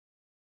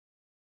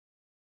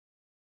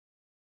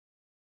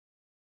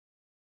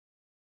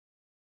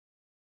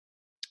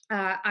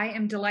I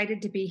am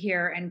delighted to be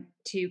here and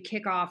to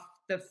kick off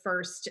the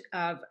first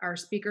of our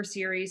speaker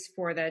series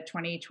for the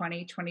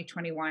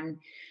 2020-2021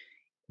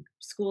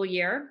 school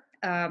year.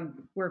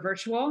 We're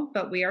virtual,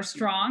 but we are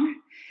strong.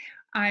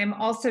 I'm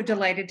also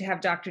delighted to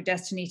have Dr.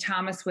 Destiny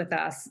Thomas with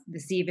us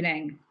this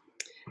evening.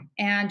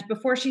 And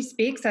before she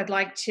speaks, I'd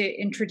like to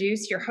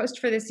introduce your host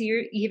for this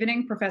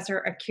evening, Professor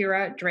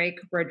Akira Drake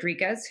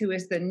Rodriguez, who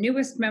is the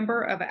newest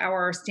member of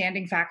our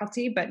standing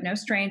faculty, but no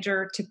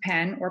stranger to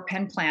pen or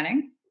pen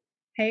planning.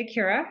 Hey,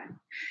 Akira.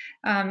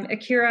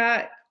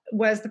 Akira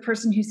was the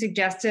person who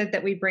suggested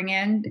that we bring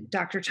in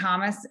Dr.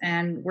 Thomas,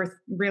 and we're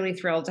really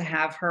thrilled to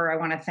have her. I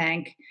want to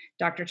thank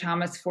Dr.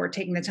 Thomas for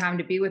taking the time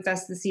to be with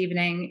us this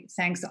evening.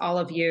 Thanks all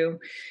of you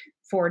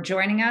for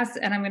joining us.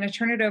 And I'm going to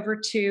turn it over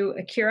to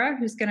Akira,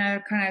 who's going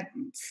to kind of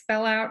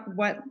spell out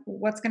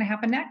what's going to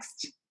happen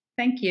next.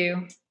 Thank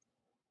you.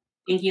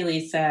 Thank you,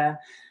 Lisa.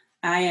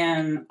 I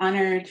am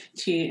honored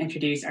to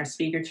introduce our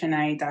speaker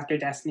tonight, Dr.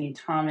 Destiny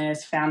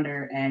Thomas,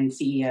 founder and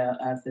CEO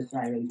of the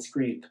Thrivance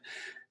Group.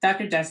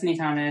 Dr. Destiny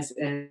Thomas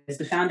is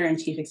the founder and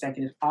chief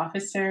executive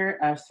officer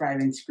of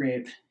Thrivance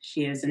Group.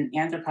 She is an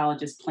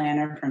anthropologist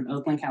planner from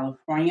Oakland,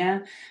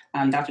 California.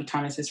 Dr.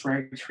 Thomas has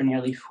worked for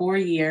nearly 4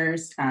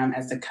 years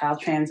as a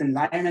Caltrans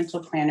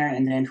environmental planner,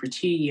 and then for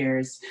 2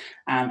 years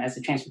as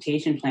a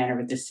transportation planner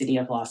with the city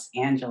of Los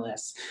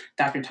Angeles.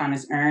 Dr.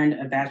 Thomas earned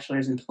a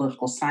bachelor's in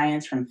political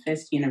science from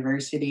Fisk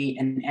University,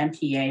 an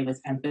MPA with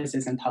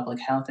emphasis in public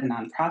health and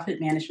nonprofit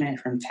management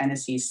from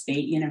Tennessee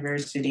State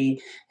University,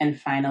 and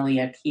finally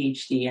a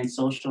PhD in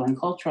social and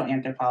cultural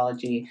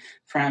anthropology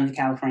from the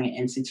California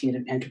Institute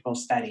of Integral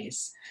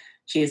Studies.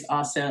 She is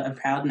also a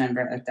proud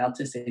member of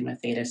Delta Sigma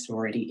Theta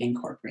Sorority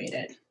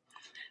Incorporated.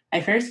 I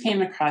first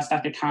came across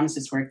Dr.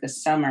 Thomas's work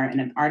this summer in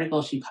an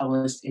article she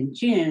published in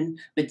June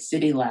with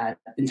City Lab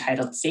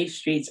entitled "Safe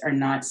Streets Are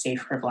Not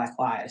Safe for Black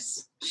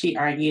Lives." She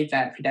argued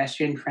that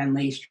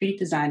pedestrian-friendly street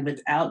design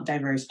without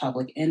diverse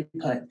public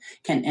input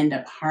can end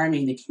up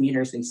harming the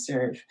commuters they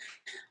serve.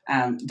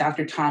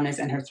 Dr. Thomas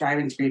and her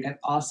Thrivance Group have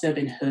also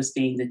been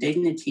hosting the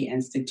Dignity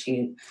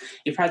Institute,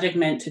 a project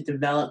meant to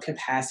develop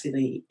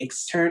capacity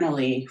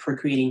externally for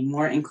creating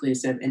more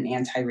inclusive and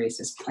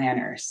anti-racist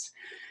planners.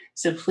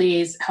 So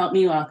please help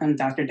me welcome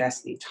Dr.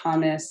 Destiny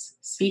Thomas,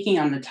 speaking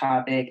on the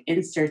topic,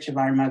 In Search of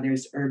Our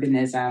Mother's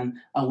Urbanism,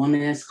 a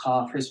Womanist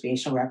Call for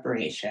Spatial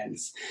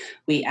Reparations.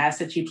 We ask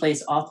that you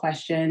place all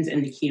questions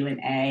in the Q&A,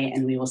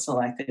 and we will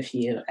select a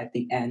few at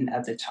the end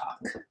of the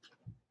talk.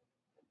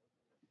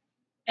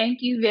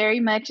 Thank you very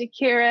much,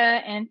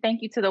 Akira, and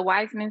thank you to the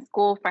Weitzman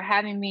School for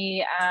having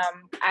me.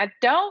 I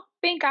don't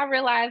think I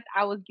realized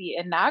I was the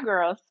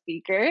inaugural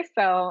speaker,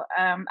 so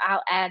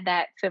I'll add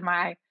that to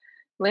my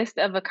list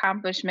of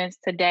accomplishments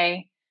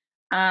today.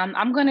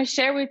 I'm going to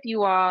share with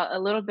you all a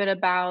little bit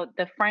about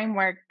the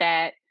framework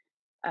that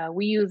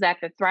we use at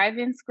the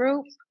Thrivance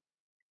Group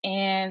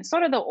and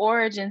sort of the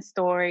origin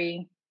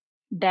story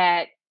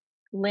that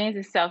lends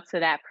itself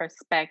to that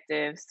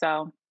perspective.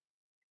 So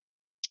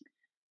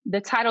the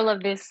title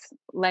of this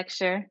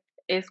lecture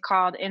is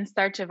called In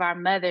Search of Our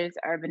Mother's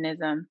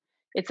Urbanism.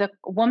 It's a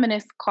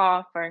womanist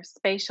call for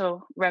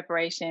spatial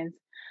reparations.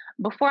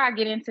 Before I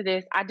get into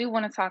this, I do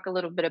want to talk a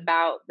little bit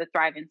about the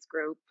Thrivance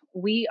Group.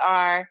 We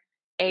are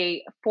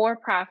a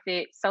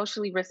for-profit,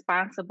 socially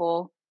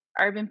responsible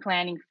urban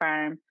planning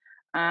firm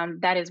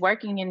that is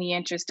working in the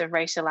interest of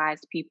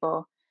racialized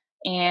people.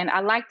 And I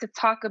like to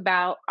talk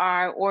about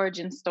our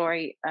origin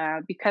story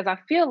because I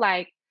feel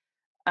like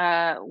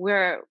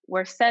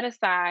we're set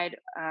aside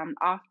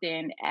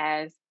often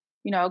as,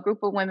 you know, a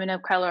group of women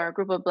of color, a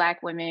group of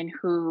Black women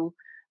who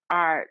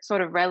are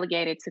sort of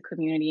relegated to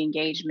community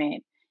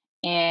engagement.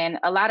 And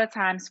a lot of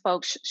times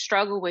folks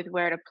struggle with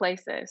where to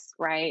place us,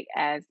 right?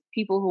 As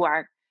people who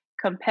are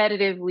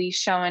competitively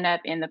showing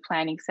up in the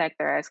planning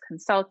sector as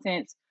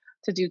consultants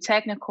to do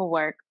technical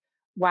work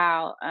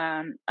while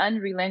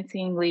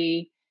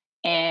unrelentingly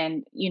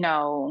and, you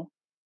know,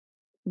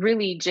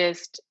 really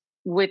just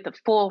with the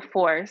full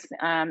force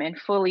and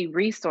fully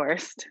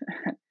resourced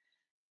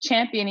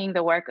championing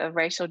the work of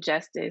racial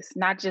justice,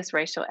 not just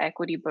racial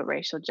equity, but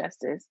racial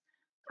justice.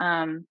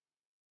 I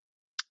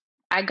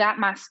got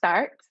my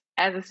start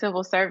as a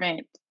civil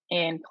servant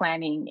in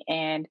planning,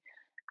 and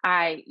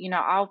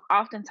I'll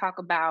often talk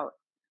about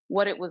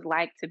what it was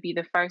like to be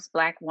the first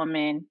Black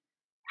woman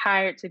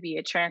hired to be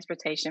a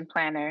transportation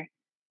planner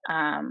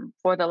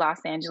for the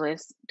Los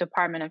Angeles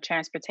Department of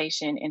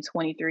Transportation in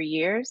 23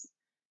 years,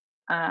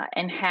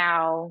 and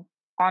how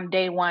on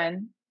day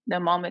one, the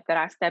moment that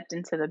I stepped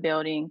into the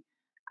building,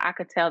 I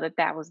could tell that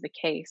that was the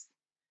case,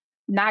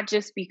 not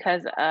just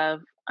because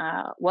of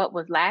what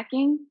was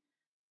lacking,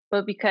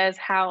 but because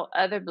how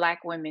other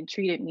Black women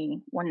treated me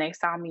when they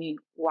saw me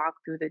walk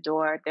through the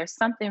door. There's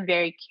something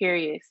very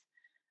curious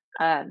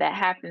that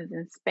happens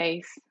in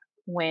space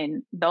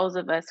when those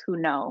of us who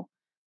know,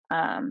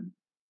 the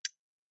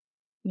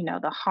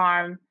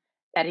harm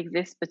that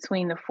exists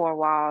between the four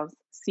walls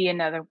see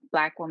another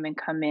Black woman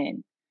come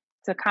in.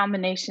 It's a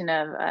combination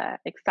of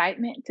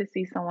excitement to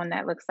see someone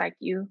that looks like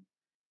you,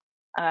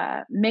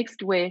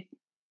 mixed with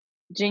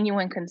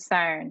genuine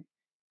concern.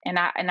 And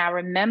I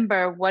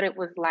remember what it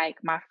was like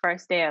my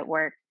first day at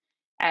work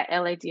at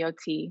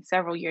LADOT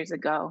several years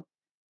ago,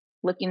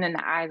 looking in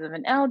the eyes of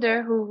an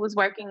elder who was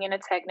working in a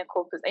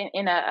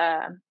in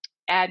a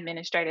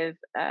administrative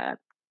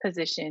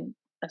position,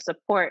 a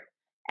support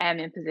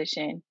admin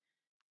position,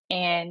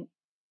 and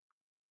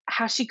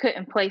how she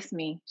couldn't place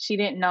me. She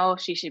didn't know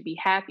if she should be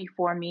happy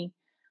for me,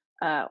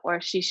 or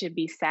if she should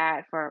be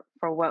sad for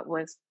what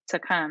was to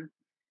come.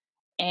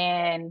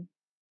 And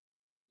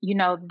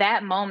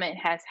that moment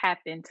has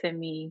happened to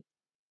me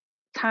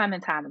time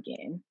and time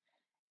again,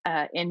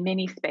 in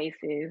many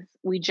spaces.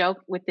 We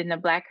joke within the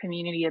Black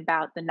community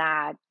about the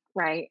nod,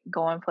 right?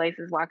 Going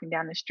places, walking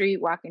down the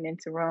street, walking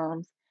into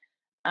rooms.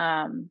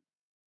 Um,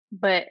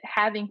 but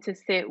having to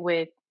sit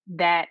with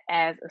that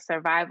as a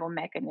survival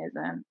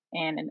mechanism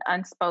and an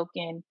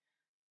unspoken,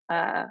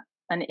 uh,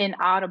 an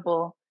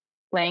inaudible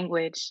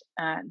language,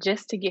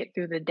 just to get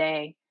through the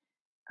day,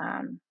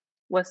 um,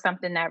 was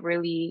something that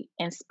really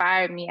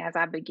inspired me as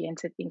I began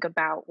to think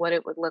about what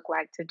it would look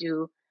like to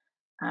do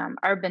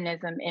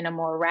urbanism in a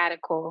more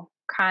radical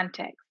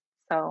context.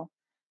 So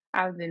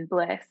I've been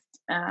blessed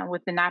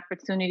with an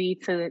opportunity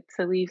to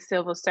leave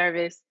civil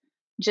service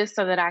just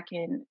so that I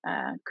can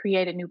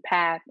create a new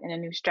path and a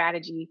new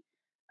strategy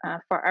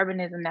for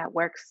urbanism that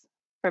works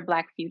for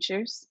Black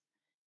futures.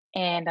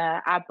 And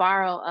I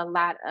borrow a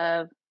lot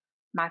of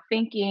my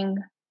thinking,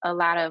 a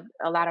lot of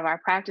our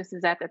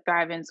practices at the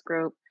Thrivance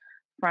Group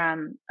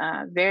from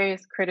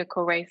various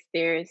critical race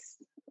theorists,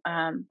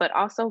 but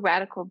also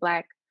radical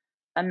Black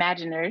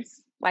imaginers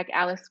like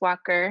Alice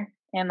Walker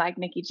and like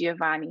Nikki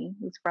Giovanni,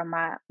 who's from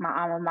my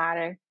alma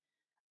mater.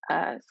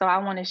 So I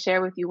want to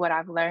share with you what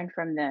I've learned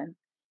from them,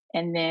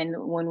 and then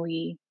when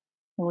we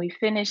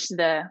finish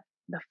the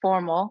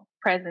formal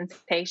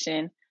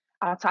presentation,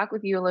 I'll talk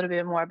with you a little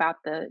bit more about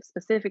the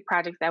specific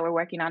projects that we're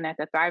working on at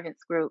the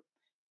Thrivance Group,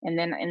 and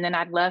then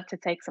I'd love to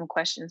take some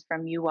questions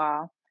from you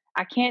all.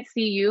 I can't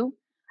see you.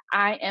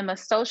 I am a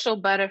social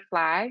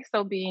butterfly,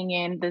 so being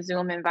in the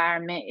Zoom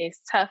environment is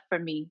tough for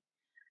me.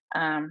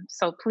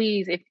 So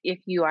please, if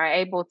you are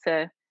able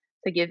to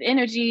give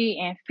energy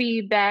and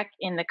feedback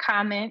in the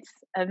comments,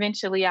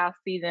 eventually I'll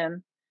see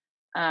them.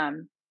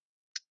 Um,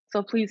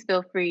 so please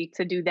feel free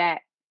to do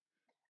that.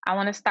 I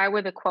want to start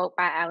with a quote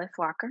by Alice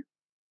Walker.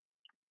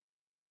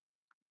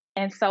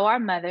 And so our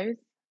mothers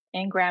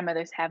and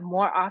grandmothers have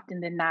more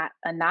often than not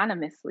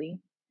anonymously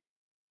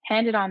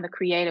handed on the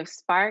creative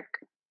spark,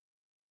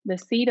 the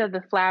seed of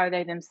the flower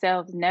they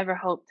themselves never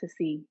hoped to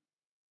see,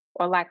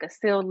 or like a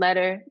sealed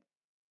letter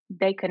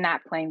they could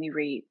not plainly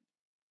read.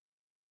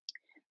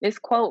 This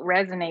quote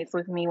resonates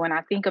with me when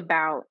I think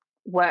about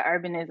what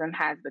urbanism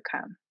has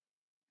become.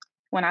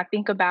 When I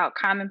think about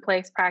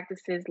commonplace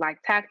practices like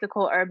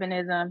tactical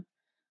urbanism,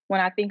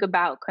 when I think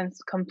about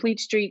complete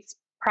streets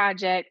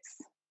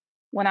projects,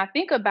 when I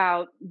think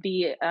about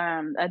the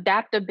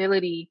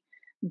adaptability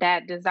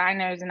that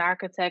designers and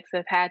architects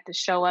have had to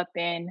show up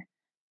in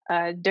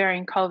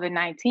during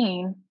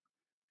COVID-19,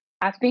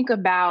 I think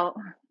about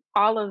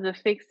all of the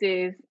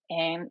fixes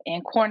and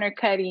corner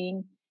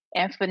cutting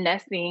and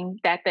finessing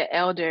that the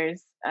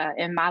elders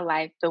in my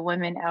life, the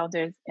women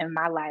elders in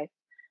my life,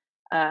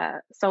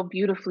 so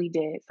beautifully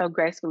did, so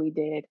gracefully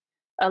did.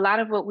 A lot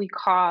of what we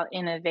call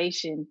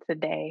innovation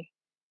today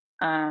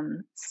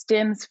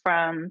stems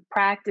from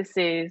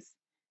practices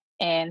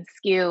and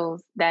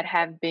skills that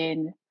have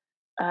been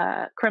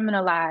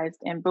criminalized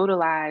and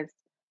brutalized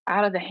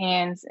out of the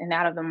hands and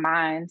out of the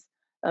minds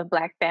of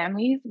Black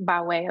families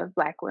by way of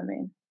Black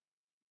women.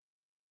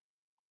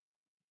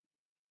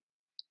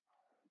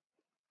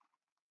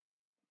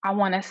 I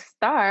want to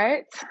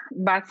start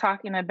by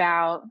talking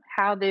about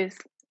how this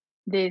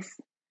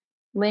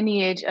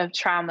lineage of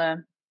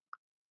trauma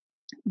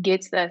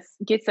gets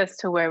us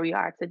to where we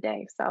are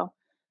today. So,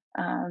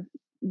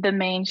 the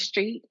main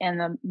street and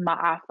the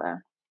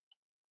Ma'afa.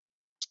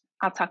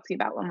 I'll talk to you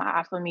about what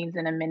Ma'afa means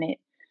in a minute.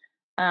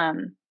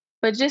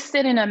 But just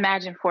sit and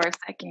imagine for a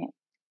second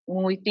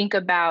when we think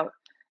about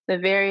the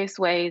various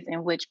ways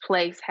in which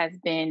place has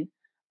been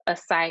a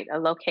site, a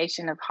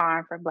location of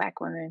harm for Black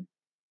women.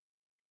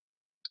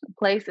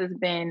 Place has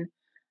been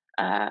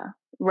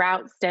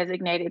routes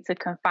designated to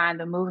confine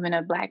the movement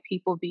of Black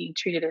people being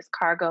treated as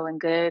cargo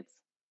and goods,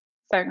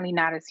 certainly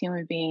not as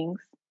human beings.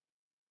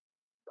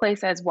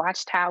 Place as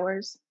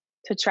watchtowers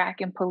to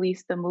track and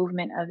police the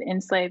movement of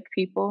enslaved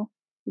people,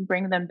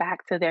 bring them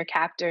back to their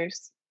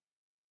captors.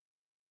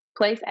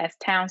 Place as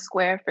town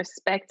square for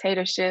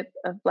spectatorship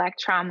of Black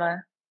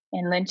trauma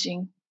and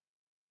lynching,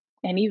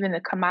 and even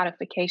the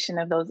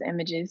commodification of those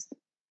images.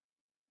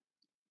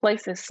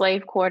 Place as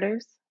slave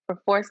quarters for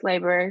forced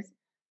laborers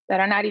that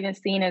are not even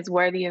seen as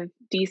worthy of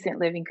decent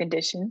living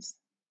conditions.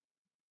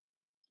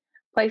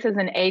 Place as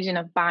an agent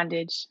of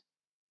bondage,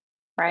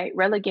 right?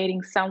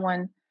 Relegating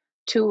someone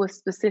to a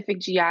specific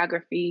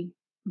geography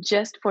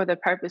just for the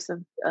purpose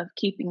of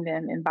keeping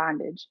them in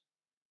bondage.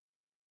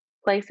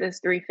 Place as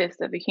 3/5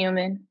 of a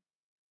human,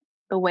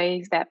 the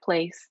ways that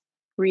place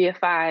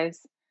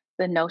reifies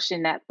the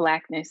notion that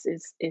Blackness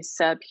is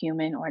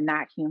subhuman or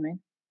not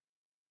human.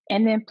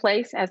 and then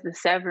place as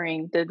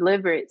the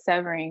deliberate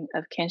severing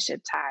of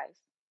kinship ties.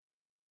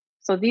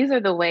 So these are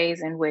the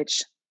ways in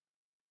which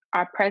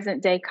our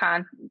present day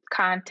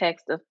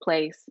context of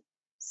place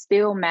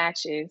still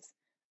matches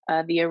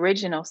the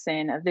original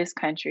sin of this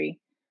country,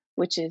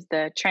 which is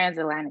the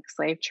transatlantic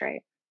slave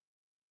trade.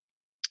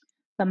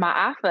 The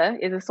Ma'afa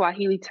is a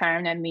Swahili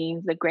term that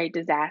means the great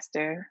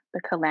disaster,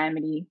 the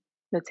calamity,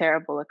 the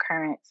terrible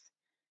occurrence.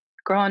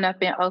 Growing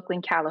up in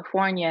Oakland,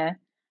 California,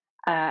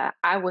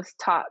 I was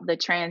taught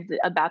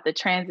about the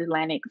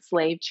transatlantic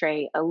slave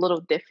trade a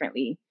little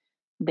differently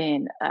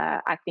than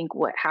I think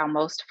how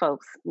most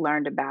folks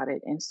learned about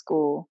it in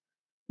school.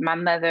 My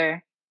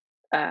mother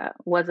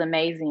was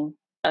amazing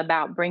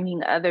about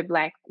bringing other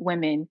Black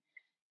women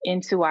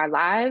into our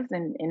lives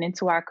and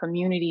into our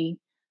community,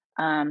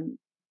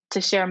 to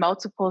share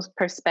multiple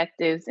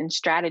perspectives and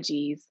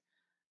strategies,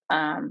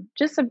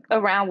 just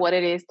around what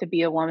it is to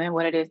be a woman,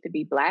 what it is to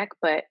be Black.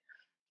 But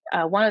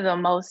one of the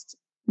most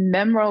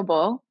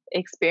memorable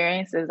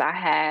experiences I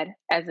had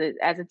as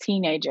a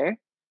teenager,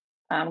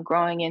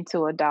 growing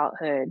into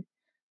adulthood,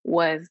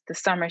 was the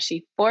summer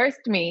she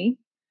forced me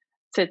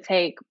to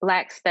take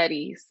Black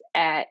Studies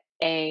at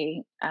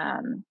a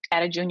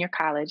junior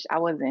college. I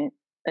wasn't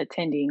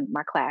attending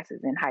my classes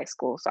in high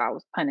school, so I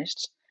was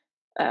punished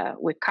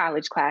with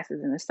college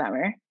classes in the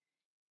summer.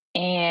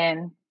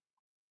 And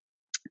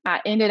I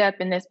ended up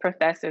in this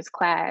professor's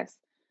class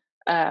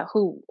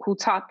who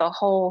taught the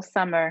whole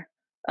summer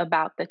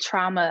about the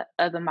trauma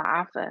of the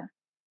Ma'afa.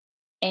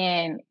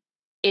 And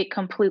it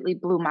completely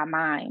blew my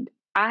mind.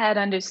 I had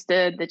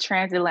understood the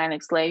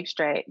transatlantic slave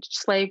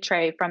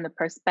trade from the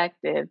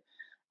perspective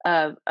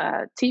of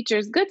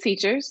teachers, good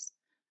teachers,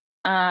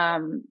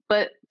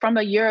 but from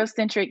a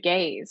Eurocentric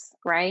gaze,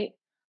 right?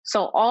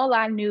 So all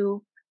I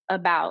knew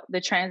about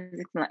the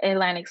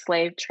transatlantic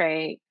slave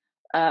trade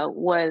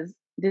was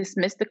this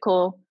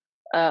mystical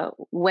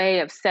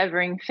way of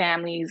severing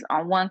families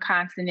on one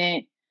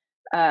continent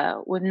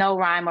with no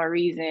rhyme or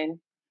reason.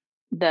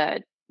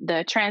 The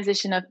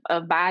transition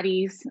of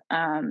bodies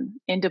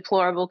in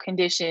deplorable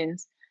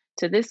conditions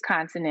to this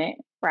continent,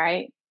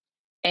 right?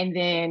 And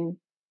then,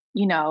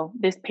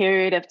 this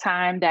period of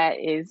time that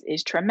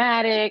is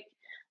traumatic,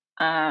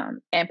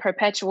 and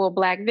perpetual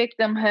Black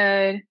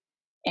victimhood.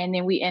 And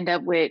then we end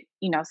up with,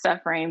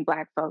 suffering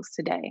Black folks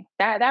today.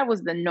 That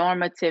was the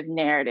normative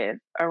narrative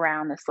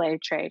around the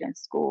slave trade in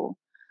school.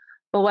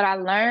 But what I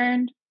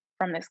learned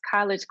from this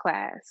college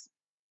class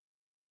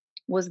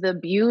was the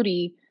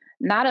beauty,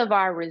 not of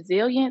our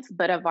resilience,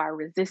 but of our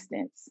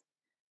resistance.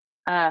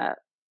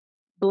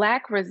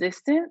 Black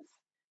resistance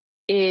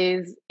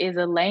is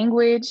a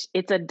language,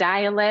 it's a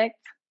dialect,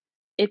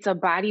 it's a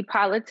body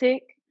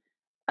politic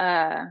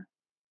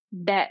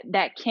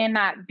that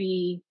cannot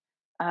be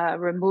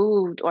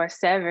removed or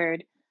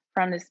severed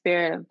from the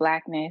spirit of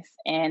Blackness.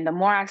 And the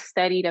more I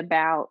studied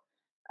about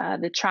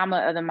the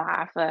trauma of the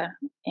Ma'afa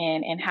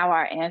and how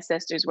our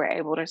ancestors were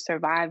able to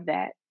survive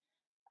that,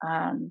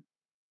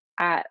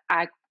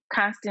 I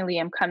constantly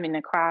am coming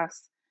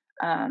across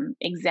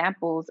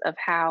examples of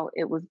how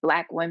it was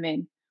Black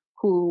women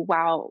who,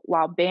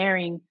 while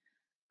bearing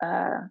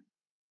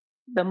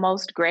the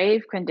most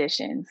grave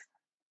conditions,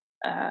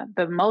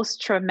 the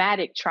most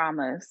traumatic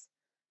traumas,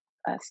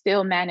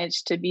 still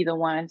managed to be the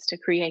ones to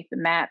create the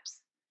maps,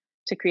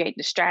 to create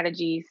the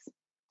strategies,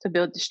 to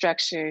build the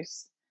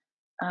structures,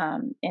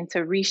 and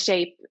to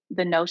reshape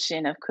the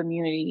notion of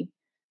community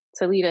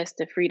to lead us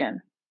to freedom.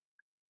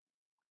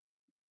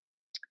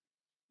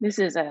 This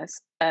is a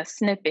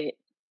snippet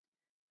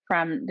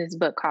from this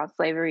book called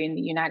Slavery in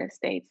the United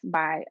States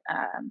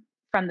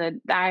from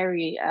the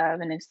diary of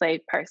an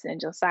enslaved person,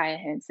 Josiah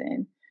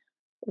Henson,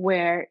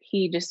 where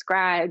he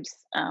describes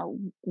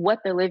what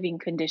the living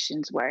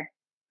conditions were.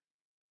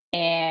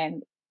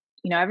 And,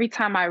 every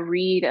time I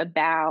read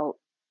about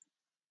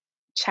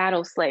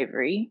chattel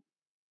slavery,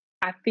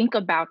 I think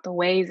about the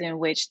ways in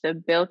which the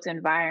built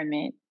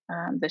environment,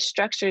 the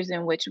structures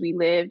in which we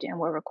lived and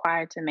were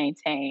required to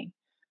maintain,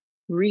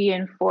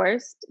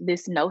 reinforced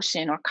this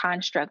notion or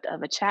construct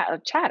of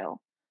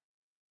chattel.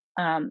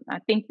 I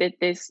think that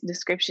this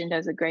description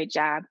does a great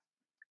job.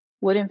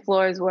 Wooden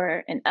floors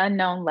were an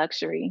unknown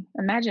luxury.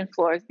 Imagine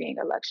floors being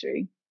a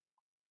luxury.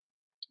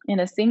 In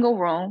a single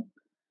room,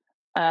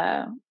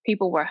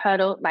 people were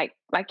huddled like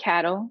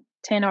cattle,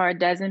 10 or a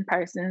dozen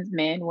persons,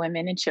 men,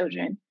 women, and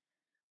children.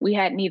 We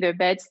had neither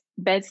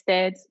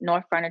bedsteads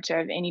nor furniture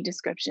of any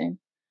description.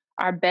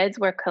 Our beds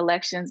were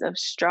collections of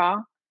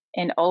straw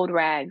and old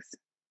rags,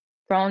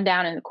 thrown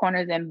down in the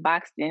corners and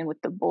boxed in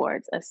with the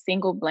boards, a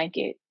single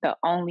blanket, the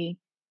only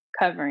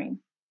covering.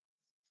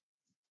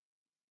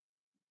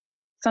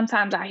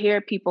 Sometimes I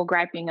hear people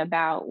griping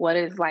about what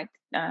it's like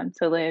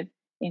to live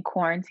in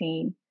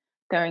quarantine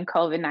during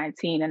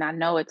COVID-19, and I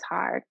know it's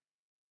hard.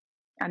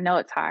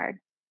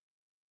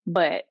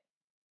 But,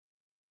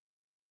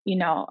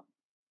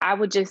 I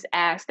would just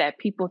ask that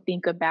people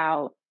think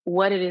about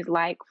what it is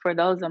like for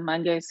those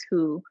among us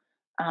who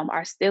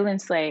are still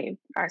enslaved,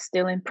 are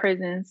still in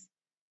prisons,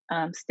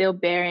 still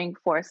bearing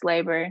forced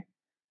labor,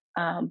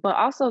 but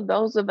also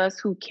those of us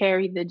who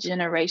carry the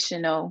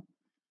generational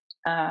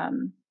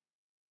um,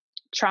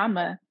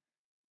 trauma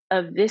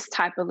of this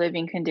type of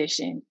living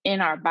condition in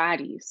our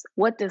bodies.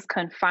 What does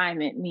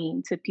confinement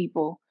mean to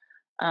people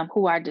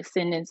who are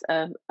descendants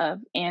of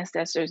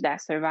ancestors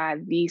that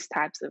survived these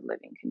types of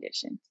living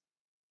conditions?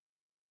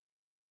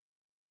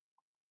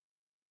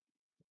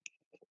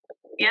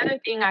 The other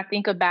thing I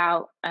think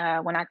about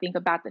when I think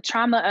about the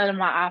trauma of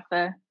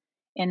Ma'afa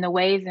and the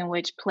ways in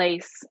which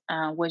place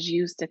was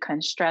used to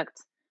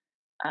construct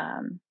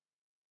um,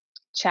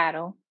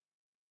 chattel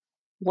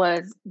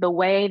was the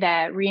way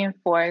that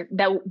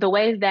the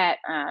ways that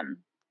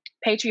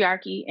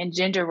patriarchy and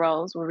gender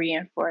roles were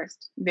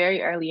reinforced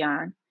very early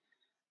on,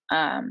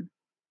 um,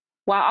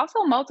 while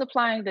also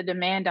multiplying the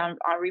demand on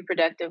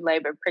reproductive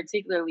labor,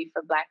 particularly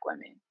for Black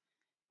women.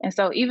 And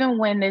so, even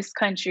when this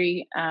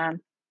country,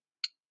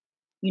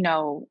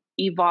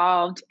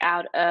 evolved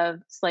out of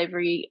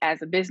slavery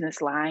as a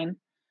business line,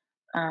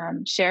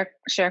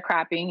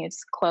 sharecropping,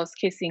 its close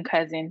kissing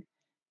cousin,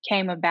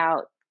 came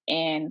about,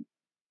 and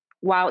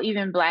while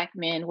even Black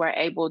men were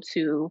able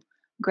to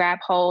grab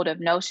hold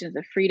of notions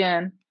of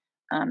freedom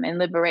and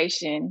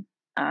liberation,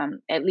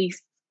 at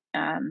least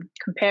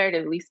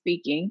comparatively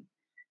speaking,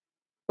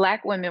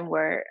 Black women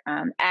were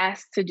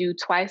asked to do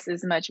twice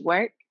as much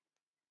work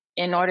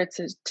in order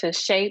to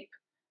shape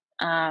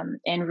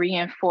and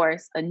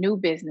reinforce a new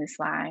business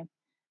line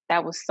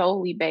that was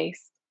solely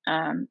based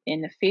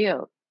in the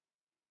field.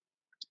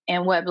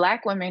 And what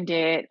Black women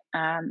did,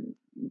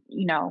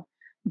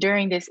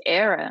 during this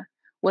era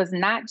was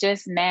not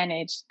just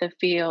manage the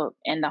field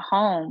and the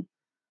home,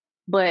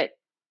 but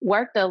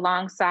worked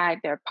alongside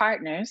their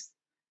partners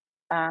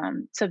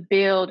to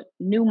build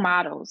new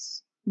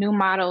models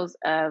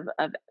of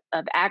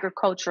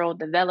agricultural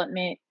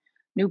development,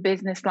 new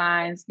business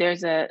lines.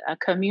 There's a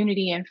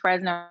community in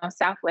Fresno,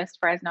 Southwest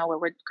Fresno, where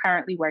we're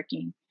currently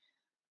working,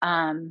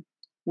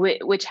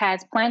 which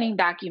has planning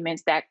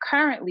documents that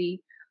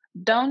currently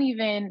don't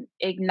even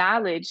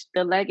acknowledge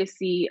the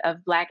legacy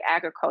of Black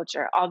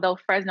agriculture, although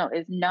Fresno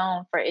is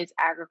known for its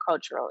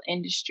agricultural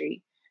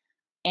industry.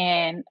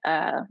 And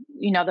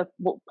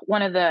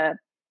one of the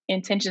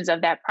intentions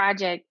of that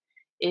project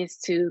is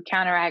to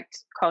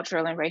counteract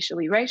cultural and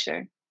racial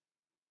erasure.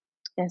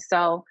 And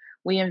so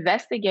we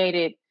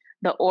investigated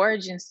the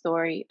origin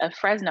story of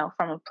Fresno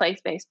from a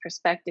place-based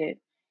perspective.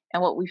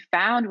 And what we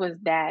found was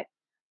that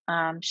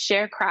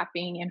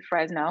sharecropping in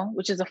Fresno,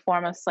 which is a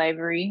form of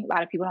slavery. A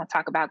lot of people don't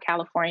talk about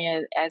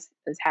California as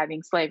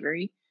having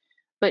slavery,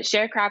 but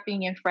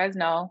sharecropping in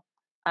Fresno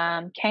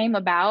came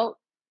about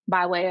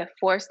by way of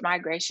forced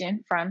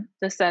migration from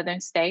the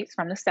southern states,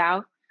 from the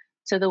South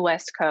to the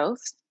West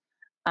Coast.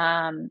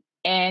 And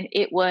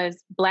it was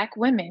Black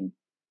women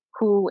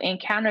who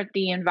encountered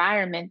the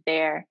environment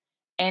there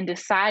and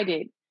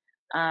decided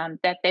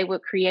that they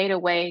would create a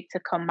way to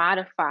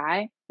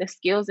commodify the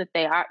skills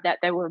that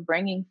they were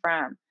bringing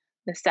from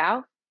the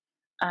South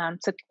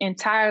to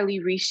entirely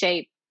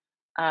reshape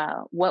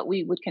what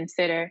we would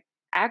consider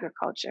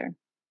agriculture.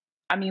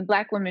 I mean,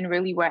 Black women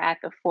really were at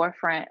the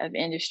forefront of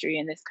industry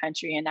in this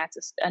country, and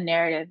that's a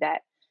narrative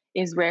that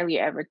is rarely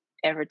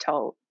ever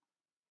told.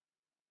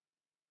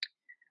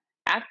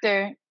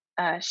 After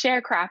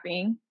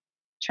sharecropping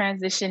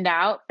transitioned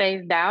out,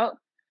 phased out,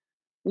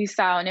 we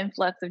saw an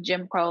influx of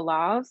Jim Crow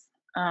laws,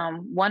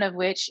 one of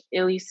which,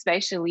 at least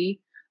spatially,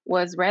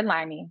 was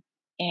redlining.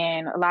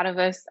 And a lot of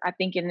us, I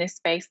think, in this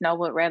space know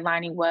what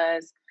redlining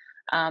was.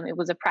 It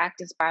was a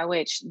practice by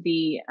which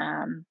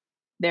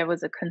there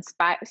was a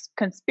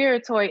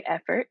conspiratory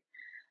effort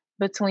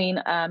between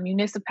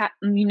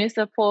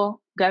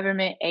municipal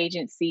government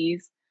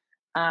agencies,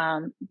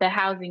 the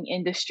housing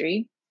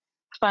industry,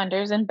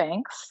 funders, and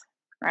banks,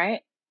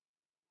 right,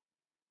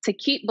 to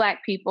keep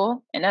Black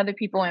people and other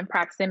people in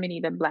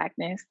proximity to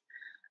Blackness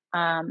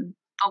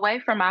away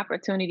from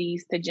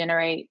opportunities to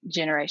generate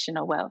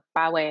generational wealth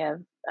by way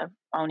of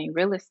owning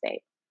real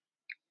estate.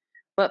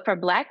 But for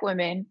Black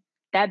women,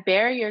 that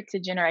barrier to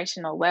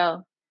generational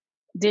wealth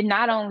did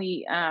not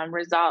only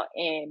result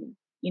in,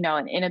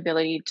 an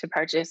inability to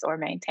purchase or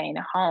maintain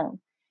a home.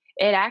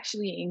 It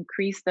actually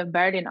increased the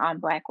burden on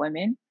Black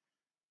women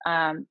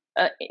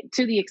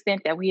to the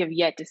extent that we have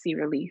yet to see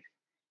relief.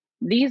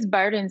 These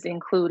burdens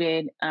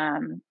included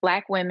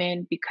Black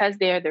women, because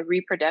they're the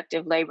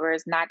reproductive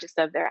laborers, not just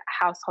of their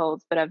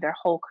households, but of their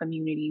whole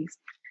communities,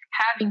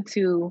 having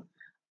to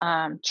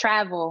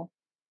travel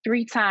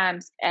 3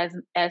 times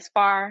as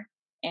far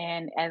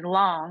and as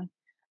long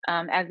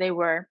as they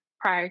were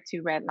prior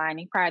to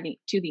redlining, prior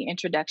to the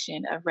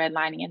introduction of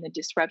redlining and the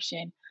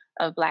disruption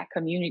of Black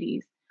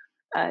communities,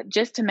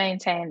 just to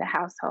maintain the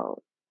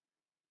household.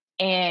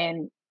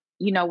 And,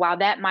 while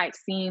that might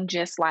seem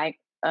just like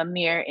a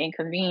mere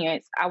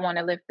inconvenience, I want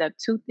to lift up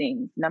 2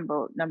 things.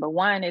 Number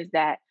one is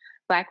that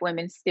Black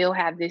women still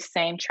have this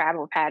same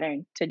travel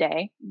pattern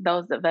today.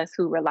 Those of us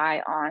who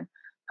rely on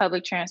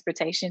public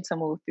transportation to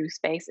move through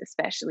space,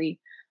 especially,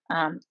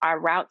 our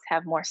routes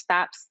have more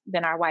stops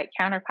than our white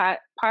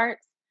counterparts.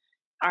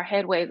 Our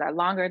headways are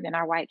longer than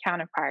our white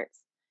counterparts.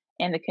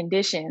 and the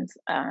conditions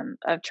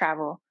of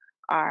travel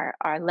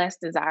are less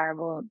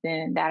desirable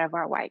than that of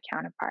our white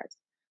counterparts.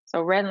 So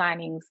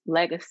redlining's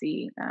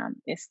legacy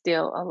is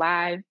still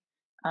alive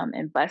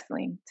and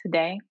bustling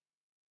today.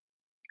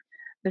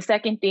 The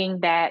second thing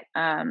that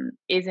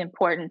is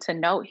important to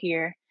note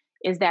here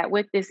is that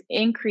with this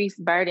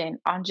increased burden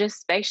on just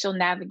spatial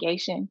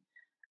navigation,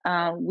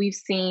 we've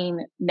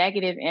seen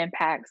negative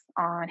impacts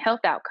on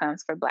health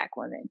outcomes for Black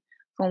women.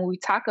 When we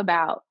talk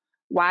about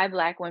why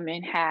Black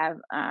women have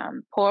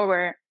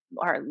poorer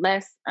or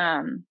less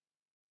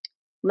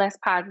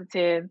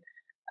positive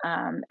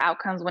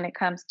outcomes when it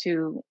comes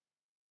to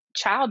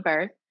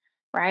childbirth,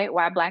 right?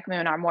 Why Black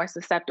women are more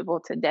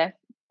susceptible to death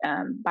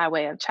by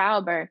way of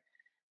childbirth.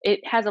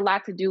 It has a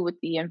lot to do with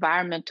the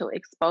environmental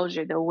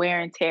exposure, the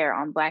wear and tear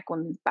on Black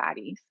women's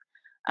bodies,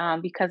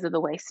 because of the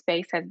way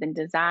space has been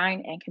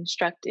designed and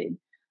constructed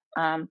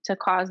to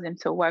cause them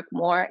to work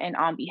more and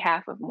on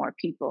behalf of more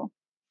people.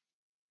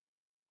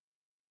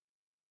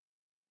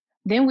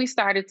 Then we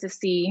started to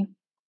see,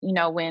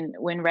 when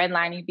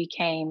redlining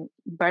became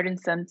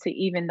burdensome to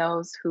even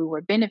those who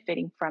were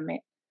benefiting from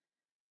it,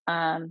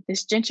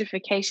 this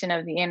gentrification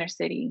of the inner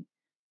city,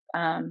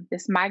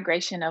 this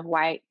migration of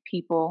white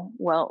people,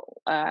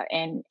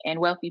 and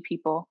wealthy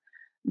people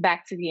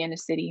back to the inner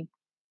city.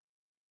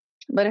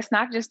 But it's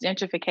not just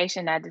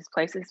gentrification that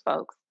displaces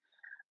folks.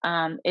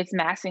 It's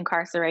mass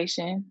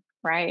incarceration,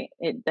 right?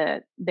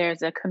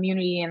 There's a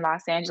community in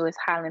Los Angeles,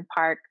 Highland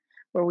Park,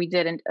 where we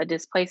did a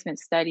displacement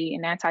study,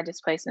 an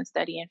anti-displacement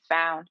study, and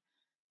found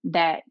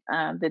that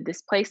the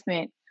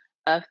displacement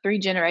of 3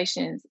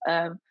 generations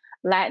of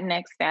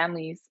Latinx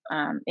families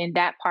in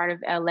that part of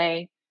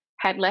LA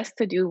had less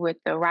to do with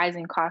the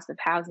rising cost of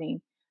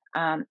housing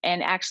and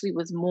actually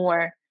was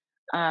more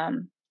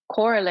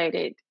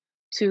correlated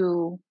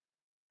to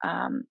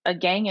a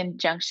gang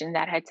injunction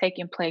that had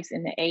taken place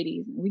in the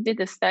 80s. We did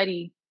the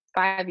study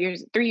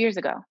 3 years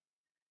ago.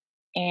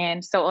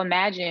 And so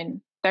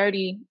imagine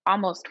 30,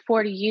 almost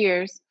 40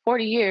 years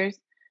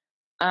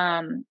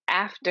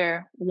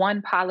after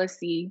one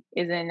policy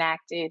is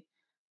enacted,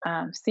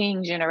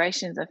 seeing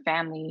generations of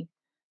families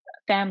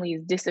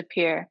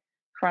disappear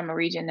from a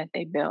region that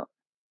they built.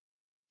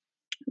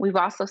 We've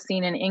also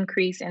seen an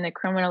increase in the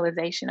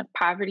criminalization of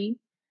poverty.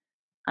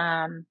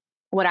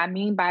 What I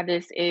mean by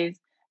this is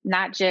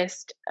not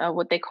just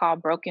what they call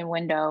broken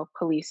window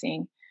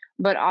policing,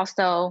 but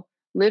also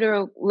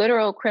literal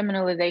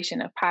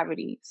criminalization of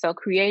poverty. So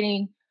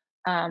creating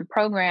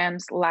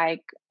programs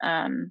like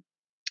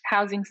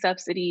housing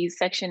subsidies,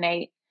 Section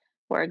 8,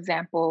 for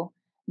example,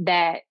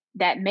 that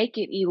make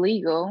it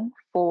illegal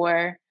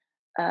for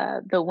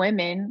the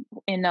women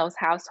in those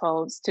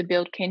households to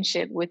build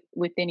kinship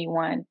with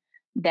anyone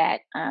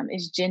that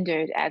is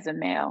gendered as a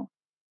male.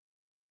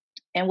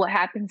 And what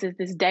happens is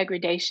this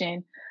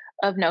degradation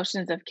of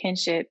notions of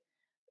kinship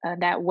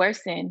that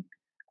worsen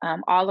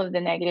all of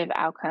the negative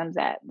outcomes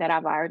that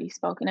I've already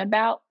spoken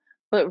about,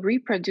 but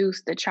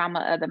reproduce the trauma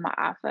of the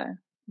ma'afa,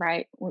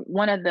 right?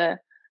 One of the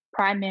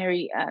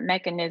primary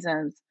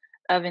mechanisms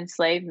of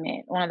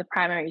enslavement, one of the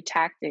primary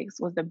tactics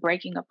was the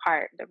breaking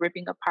apart, the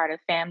ripping apart of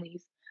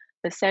families,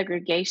 the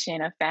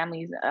segregation of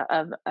families,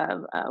 of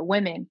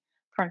women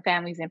from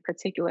families in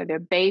particular. Their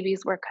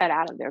babies were cut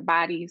out of their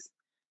bodies,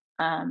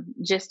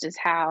 just as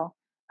how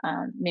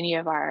many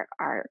of our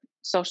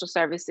social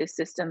services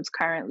systems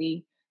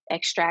currently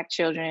extract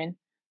children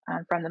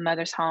from the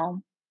mother's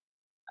home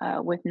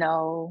with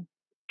no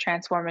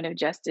transformative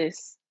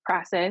justice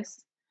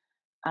process.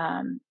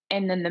 And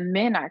then the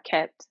men are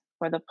kept,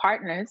 or the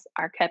partners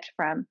are kept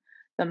from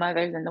the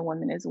mothers and the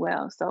women as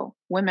well. So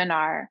women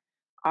are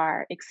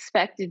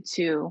expected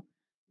to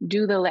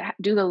do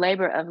the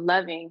labor of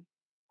loving,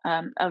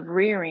 of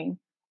rearing,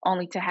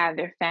 only to have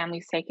their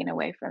families taken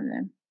away from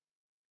them.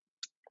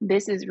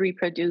 This is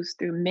reproduced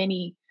through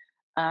many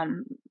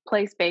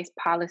place-based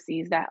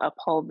policies that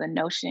uphold the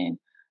notion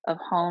of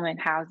home and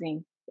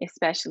housing,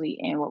 especially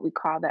in what we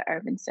call the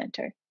urban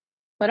center,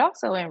 but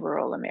also in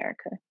rural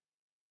America.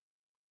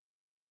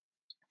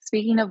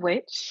 Speaking of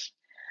which,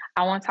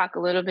 I want to talk a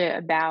little bit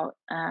about,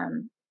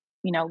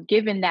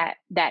 given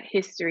that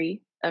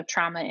history of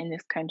trauma in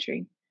this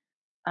country,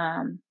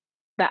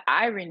 the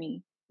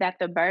irony that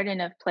the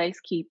burden of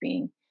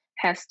placekeeping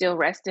has still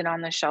rested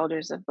on the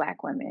shoulders of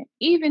Black women,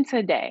 even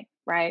today,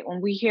 right?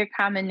 When we hear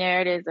common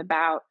narratives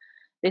about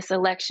this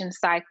election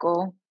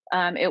cycle,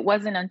 it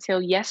wasn't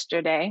until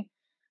yesterday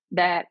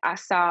that I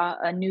saw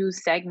a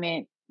news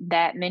segment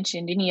that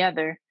mentioned any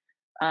other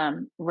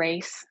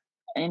race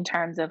in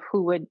terms of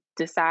who would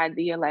decide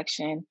the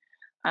election.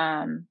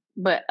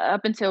 But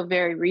up until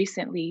very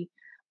recently,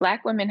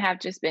 Black women have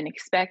just been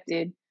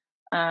expected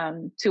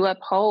to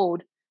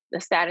uphold the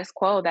status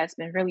quo that's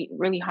been really,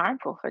 really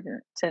harmful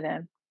to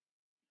them.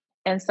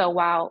 And so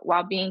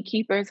while being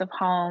keepers of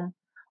home,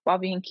 while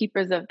being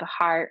keepers of the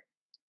heart,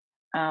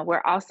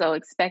 we're also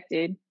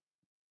expected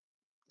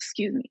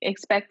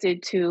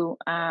to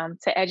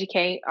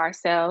educate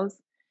ourselves,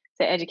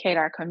 to educate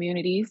our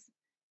communities,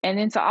 and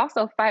then to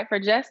also fight for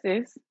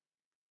justice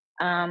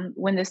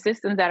when the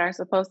systems that are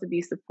supposed to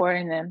be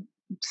supporting them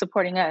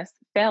supporting us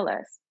fail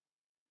us.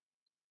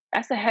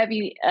 That's a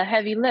heavy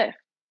lift.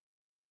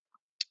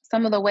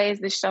 Some of the ways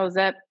this shows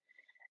up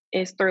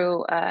is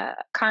through a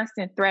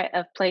constant threat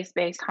of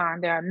place-based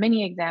harm. There are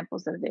many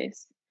examples of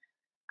this.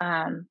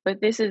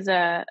 But this is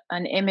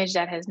an image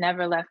that has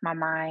never left my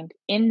mind.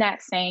 In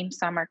that same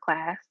summer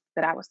class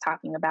that I was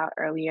talking about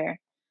earlier,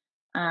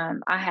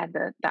 I had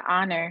the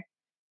honor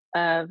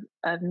of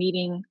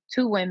meeting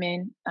two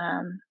women.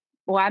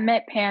 I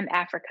met Pam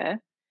Africa,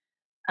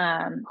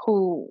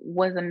 who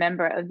was a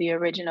member of the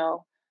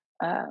original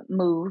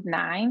Move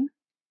 9.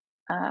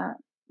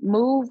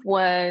 Move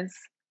was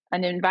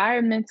an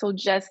environmental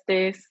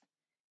justice,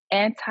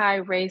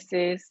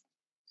 anti-racist,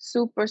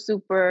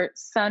 super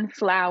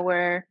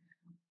sunflower,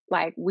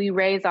 like we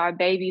raise our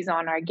babies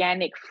on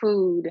organic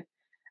food,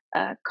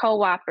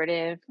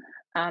 cooperative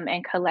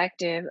and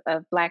collective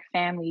of Black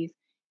families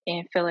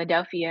in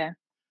Philadelphia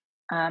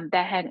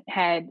that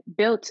had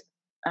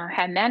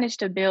managed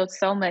to build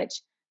so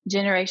much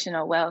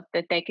generational wealth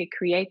that they could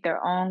create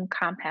their own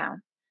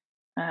compound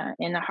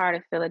in the heart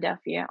of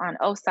Philadelphia on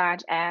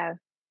Osage Ave.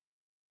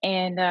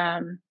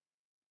 And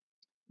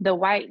the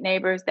white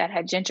neighbors that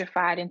had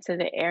gentrified into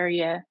the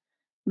area,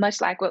 much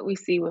like what we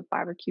see with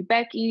Barbecue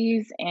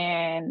Becky's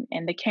and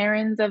the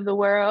Karens of the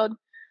world,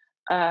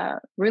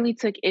 really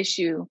took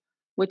issue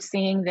with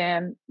seeing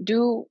them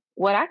do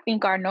what I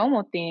think are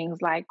normal things,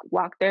 like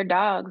walk their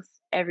dogs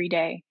every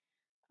day,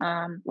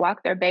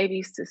 walk their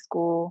babies to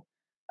school.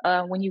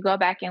 When you go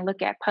back and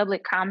look at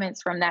public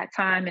comments from that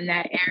time in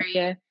that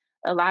area,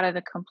 a lot of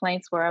the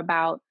complaints were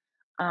about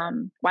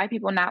white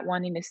people not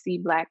wanting to see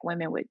Black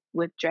women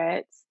with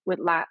dreads, with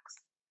locks.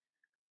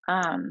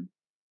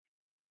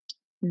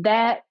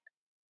 That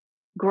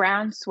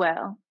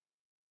groundswell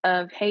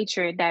of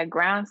hatred, that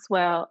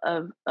groundswell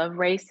of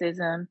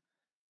racism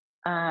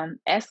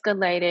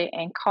escalated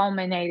and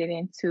culminated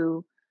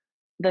into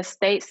the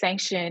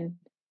state-sanctioned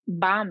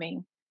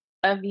bombing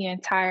of the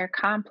entire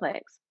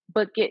complex.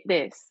 But get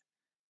this,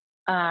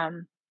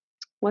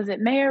 was it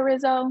Mayor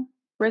Rizzo?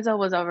 Rizzo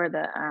was over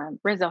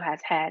Rizzo has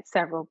had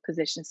several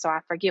positions, so I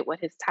forget what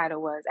his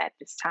title was at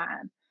this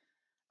time.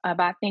 But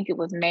I think it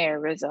was Mayor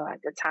Rizzo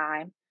at the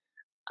time.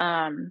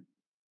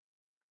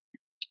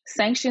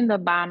 Sanctioned the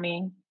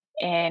bombing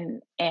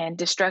and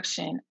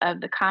destruction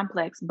of the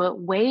complex, but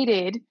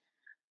waited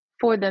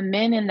for the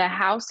men in the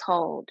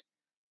household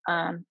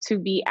to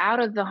be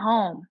out of the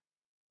home,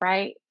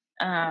 right?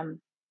 To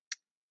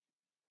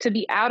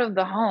be out of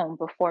the home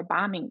before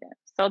bombing them,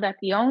 so that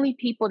the only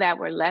people that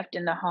were left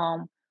in the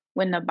home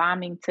when the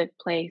bombing took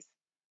place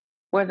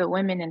were the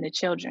women and the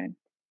children.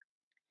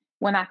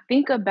 When I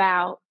think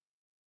about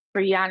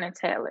Breonna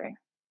Taylor,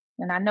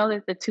 and I know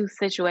that the two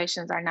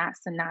situations are not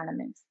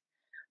synonymous,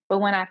 but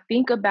when I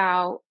think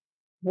about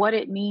what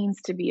it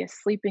means to be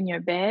asleep in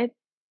your bed,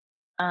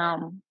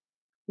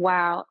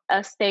 while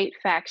a state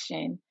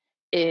faction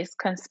is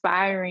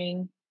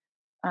conspiring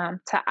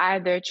to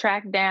either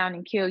track down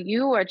and kill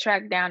you or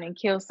track down and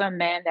kill some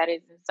man that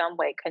is in some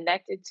way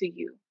connected to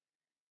you,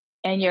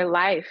 and your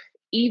life,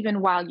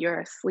 even while you're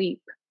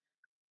asleep,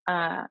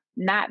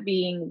 not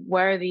being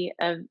worthy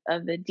of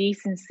the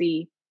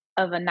decency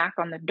of a knock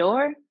on the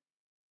door,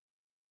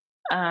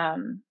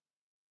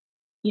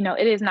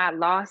 it is not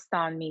lost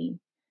on me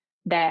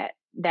that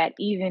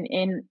even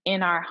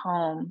in our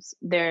homes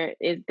there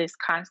is this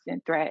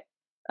constant threat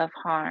of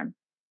harm.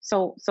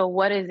 So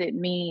what does it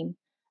mean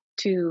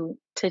to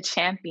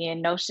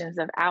champion notions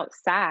of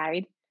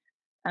outside,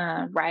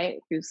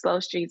 right, through Slow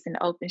Streets and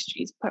Open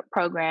Streets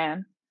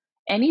program,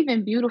 and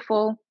even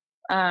beautiful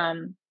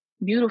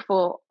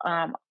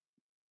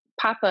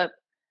pop-up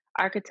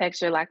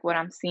architecture like what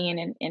I'm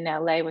seeing in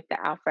LA with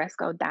the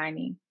alfresco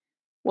dining?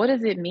 What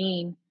does it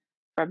mean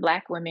for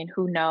Black women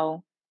who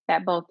know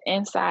that both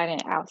inside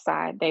and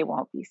outside they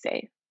won't be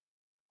safe?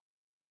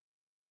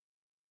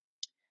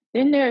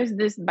 Then there's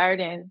this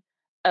burden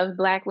of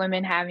Black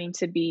women having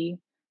to be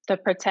the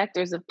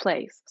protectors of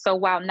place. So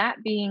while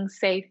not being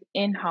safe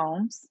in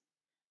homes,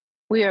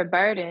 we are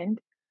burdened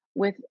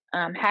with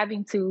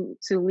having to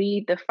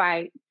lead the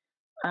fight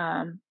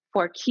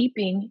for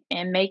keeping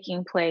and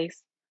making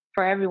place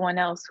for everyone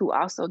else who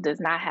also does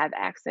not have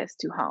access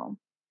to home.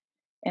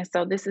 And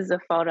so this is a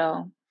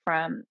photo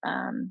from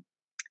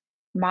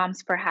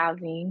Moms for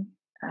Housing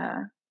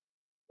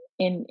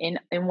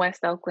in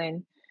West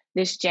Oakland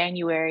this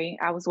January.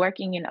 I was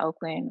working in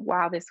Oakland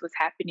while this was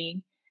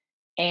happening,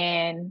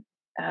 and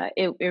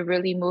it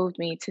really moved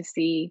me to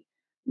see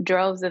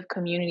droves of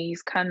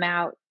communities come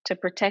out to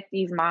protect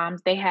these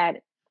moms. They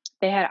had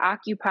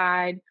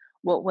occupied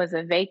what was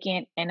a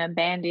vacant and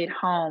abandoned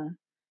home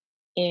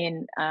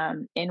in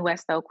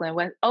West Oakland.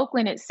 West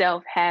Oakland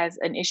itself has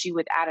an issue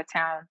with out of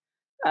town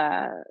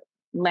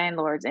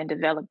landlords and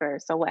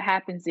developers. So what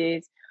happens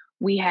is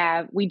we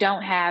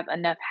don't have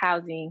enough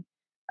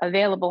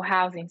available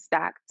housing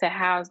stock to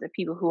house the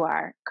people who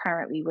are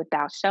currently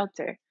without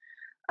shelter.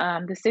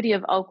 The city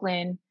of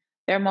Oakland,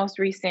 their most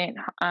recent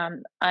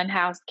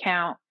unhoused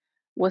count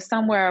was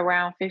somewhere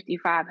around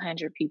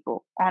 5,500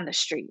 people on the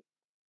street.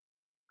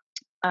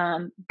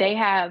 They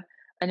have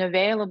an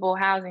available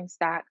housing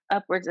stock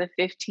upwards of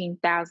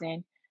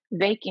 15,000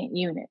 vacant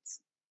units,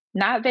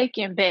 not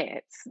vacant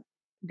beds,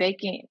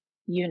 vacant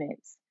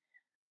units.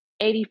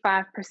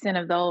 85%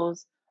 of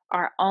those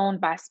are owned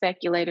by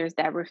speculators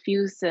that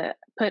refuse to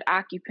put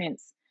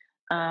occupants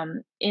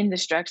in the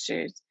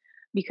structures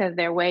because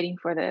they're waiting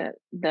for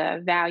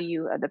the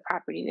value of the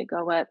property to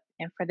go up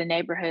and for the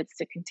neighborhoods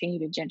to continue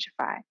to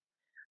gentrify.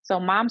 So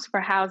Moms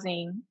for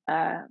Housing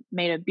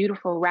made a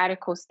beautiful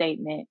radical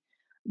statement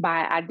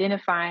by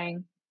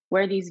identifying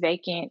where these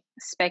vacant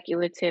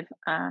speculative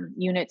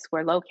units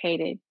were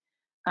located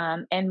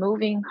and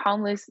moving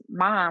homeless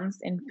moms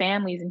and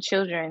families and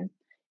children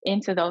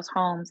into those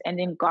homes, and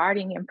then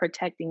guarding and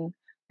protecting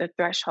the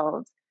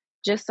thresholds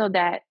just so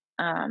that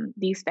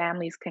these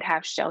families could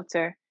have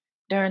shelter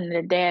during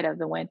the dead of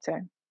the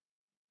winter.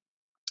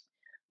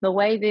 The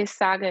way this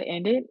saga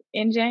ended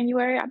in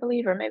January, I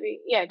believe, or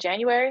maybe, yeah,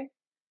 January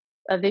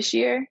of this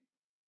year,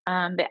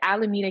 the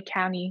Alameda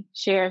County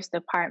Sheriff's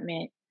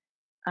Department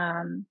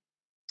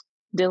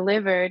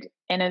delivered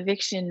an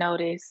eviction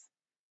notice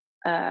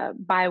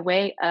by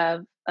way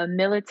of a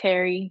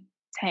military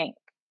tank.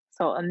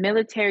 So, a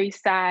military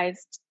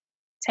sized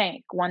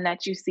tank, one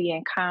that you see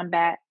in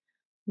combat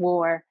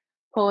war,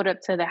 pulled up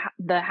to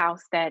the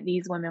house that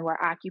these women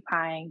were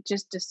occupying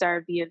just to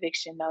serve the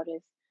eviction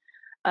notice.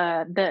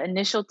 The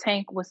initial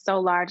tank was so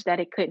large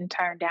that it couldn't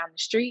turn down the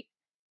street.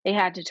 They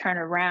had to turn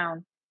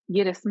around,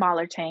 get a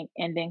smaller tank,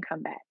 and then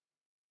come back.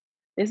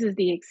 This is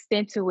the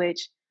extent to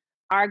which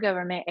our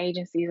government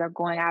agencies are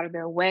going out of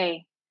their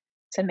way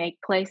to make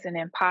place an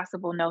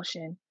impossible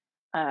notion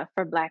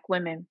for Black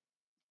women.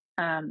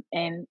 And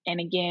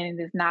again,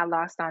 it is not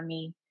lost on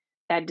me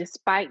that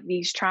despite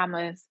these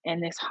traumas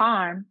and this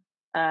harm,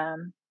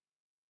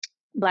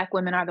 Black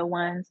women are the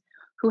ones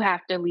who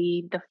have to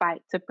lead the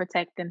fight to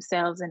protect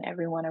themselves and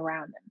everyone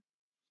around them.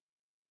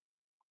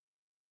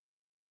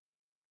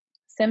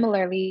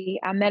 Similarly,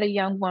 I met a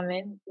young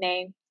woman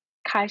named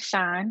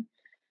Kaishan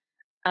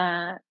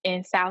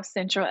in South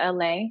Central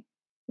LA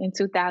in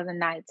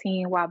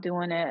 2019 while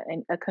doing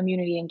a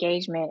community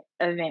engagement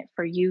event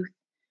for youth.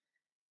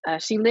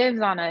 She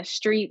lives on a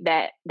street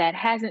that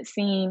hasn't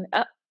seen.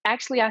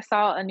 Actually, I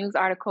saw a news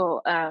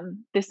article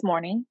this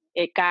morning.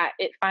 It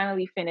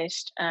finally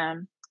finished.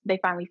 They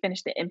finally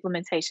finished the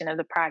implementation of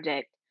the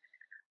project.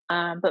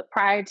 But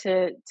prior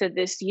to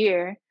this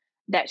year,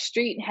 that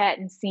street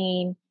hadn't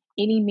seen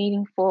any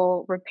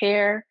meaningful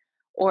repair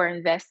or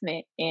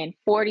investment in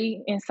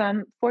 40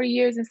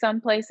 years in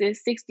some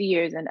places, 60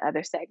 years in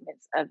other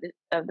segments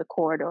of the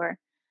corridor.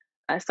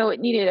 So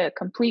it needed a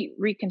complete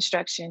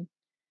reconstruction.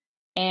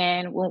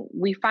 And when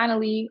we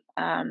finally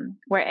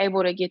were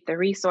able to get the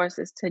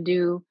resources to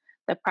do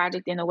the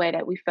project in a way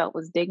that we felt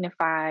was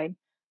dignified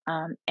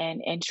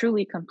and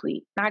truly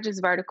complete, not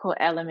just vertical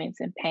elements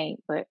and paint,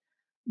 but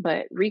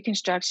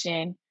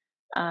reconstruction,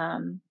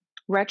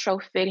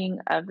 retrofitting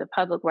of the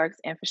public works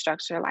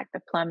infrastructure like the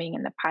plumbing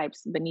and the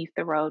pipes beneath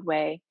the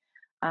roadway,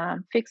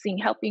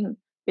 helping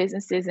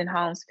businesses and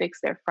homes fix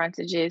their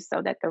frontages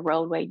so that the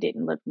roadway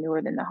didn't look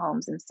newer than the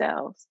homes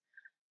themselves.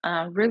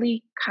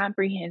 Really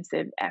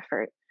comprehensive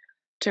effort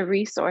to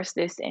resource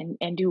this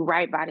and do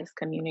right by this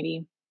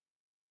community.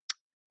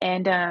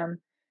 And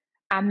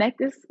I met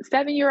this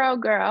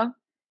 7-year-old girl,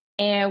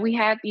 and we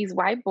had these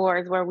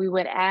whiteboards where we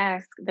would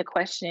ask the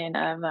question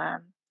of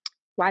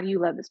why do you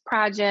love this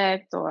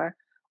project, or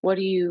what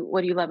do you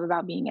love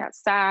about being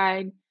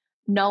outside?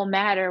 No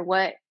matter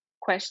what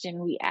question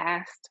we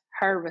asked,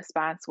 her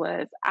response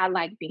was, I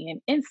like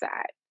being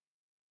inside.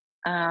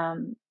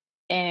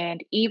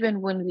 And even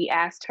when we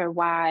asked her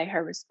why,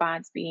 her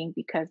response being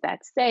because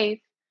that's safe,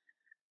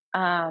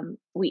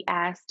 we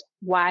asked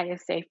why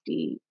is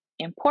safety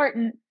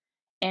important,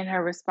 and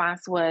her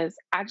response was,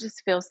 I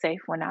just feel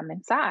safe when I'm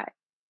inside.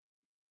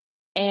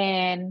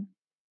 And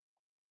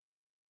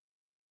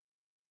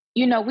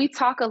we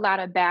talk a lot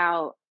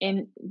about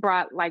in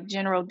broad, like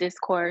general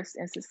discourse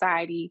in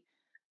society.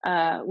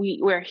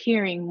 We're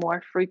hearing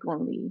more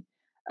frequently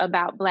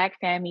about Black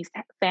families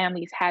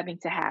having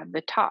to have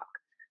the talk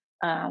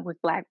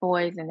with Black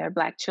boys and their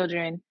Black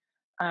children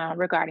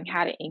regarding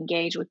how to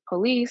engage with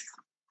police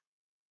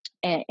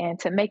and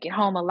to make it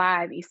home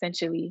alive,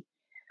 essentially.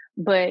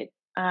 But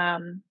I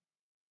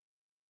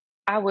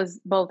was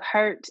both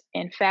hurt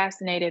and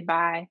fascinated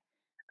by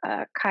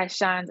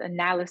Kaishan's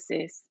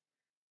analysis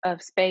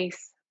of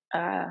space,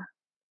 and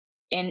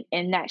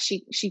that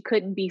she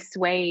couldn't be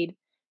swayed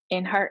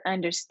in her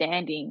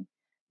understanding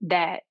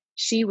that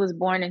she was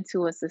born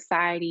into a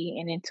society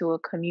and into a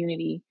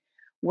community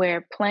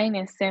where plain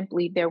and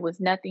simply there was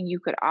nothing you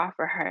could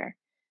offer her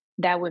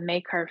that would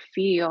make her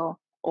feel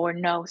or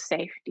know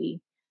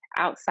safety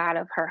outside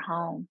of her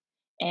home.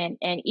 And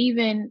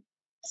even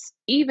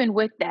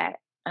with that,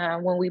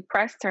 when we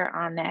pressed her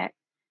on that,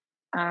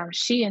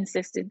 she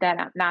insisted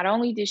that not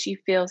only did she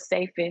feel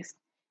safest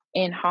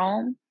in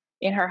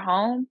her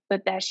home,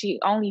 but that she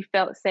only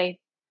felt safe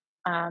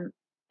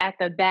at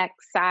the back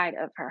side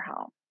of her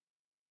home,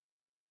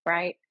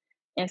 right?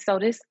 And so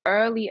this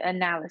early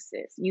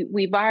analysis,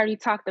 we've already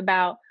talked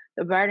about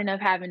the burden of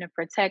having to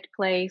protect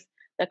place,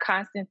 the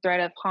constant threat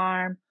of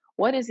harm.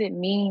 What does it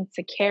mean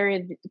to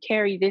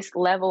carry this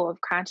level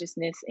of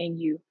consciousness in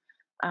you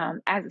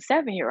as a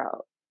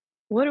 7-year-old?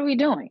 What are we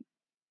doing?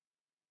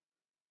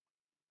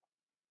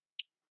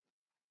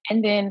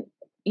 And then,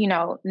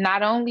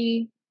 not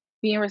only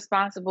being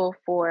responsible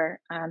for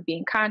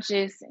being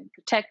conscious and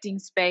protecting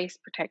space,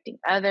 protecting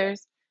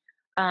others,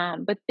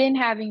 but then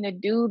having to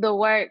do the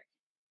work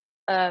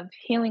of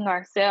healing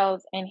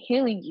ourselves and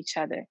healing each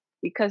other,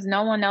 because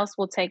no one else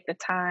will take the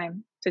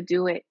time to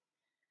do it.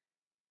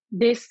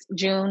 This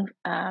June,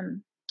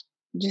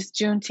 just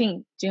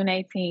Juneteenth, June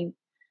 18th,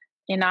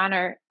 in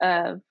honor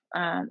of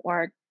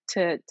or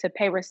to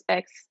pay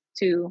respects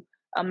to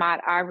Ahmaud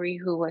Arbery,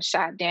 who was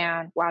shot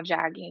down while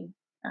jogging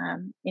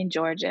in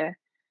Georgia,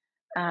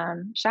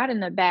 shot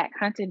in the back,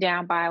 hunted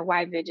down by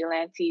white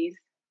vigilantes.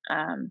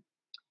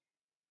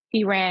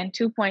 He ran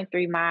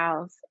 2.3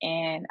 miles,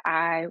 and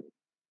I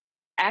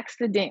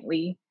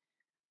accidentally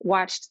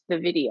watched the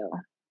video,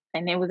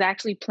 and it was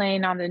actually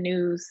playing on the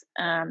news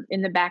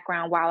in the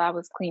background while I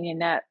was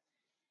cleaning up.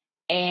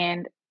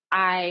 And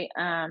I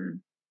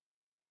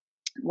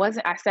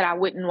said I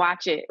wouldn't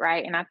watch it,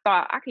 right? And I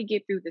thought I could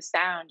get through the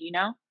sound,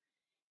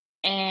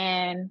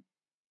 and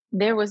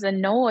there was a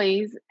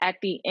noise at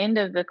the end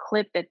of the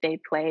clip that they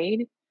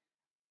played,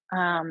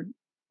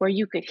 where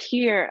you could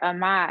hear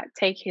Ahmaud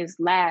take his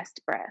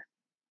last breath.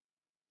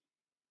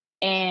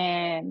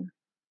 And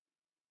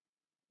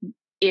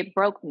it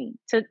broke me.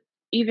 To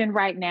even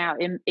right now,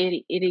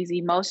 it is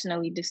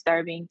emotionally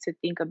disturbing to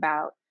think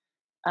about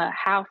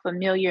how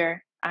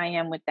familiar I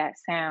am with that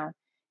sound.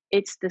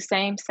 It's the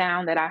same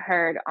sound that I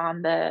heard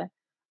on the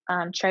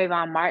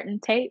Trayvon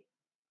Martin tape.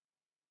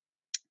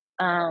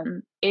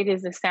 It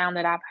is a sound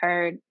that I've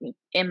heard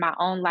in my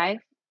own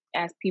life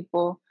as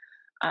people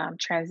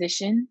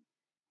transition,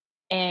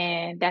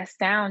 and that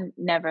sound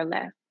never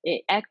left.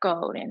 It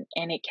echoed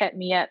and it kept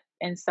me up.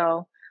 And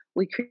so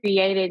we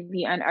created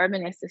the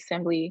Urbanist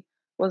Assembly,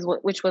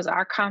 which was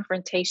our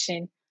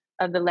confrontation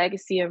of the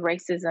legacy of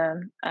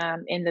racism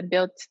in the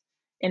built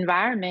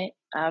environment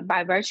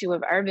by virtue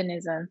of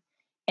urbanism.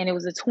 And it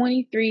was a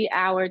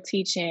 23-hour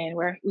teach-in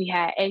where we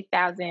had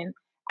 8,000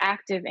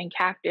 active and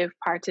captive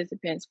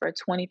participants for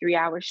 23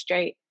 hours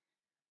straight.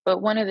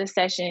 But one of the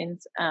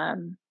sessions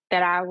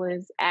that I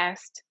was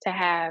asked to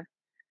have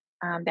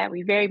that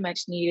we very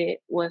much needed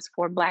was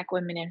for Black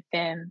women and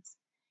femmes.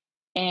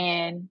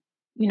 And,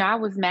 I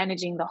was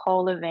managing the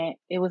whole event.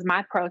 It was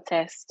my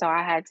protest, so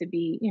I had to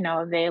be,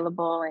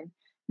 available and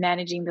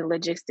managing the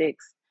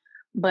logistics.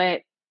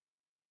 But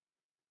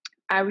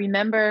I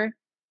remember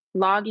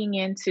logging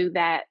into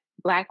that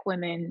Black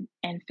women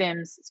and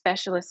femmes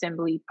special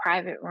assembly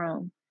private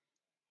room,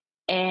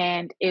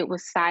 and it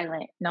was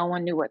silent. No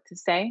one knew what to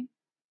say.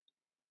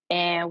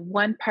 And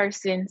one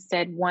person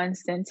said one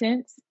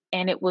sentence,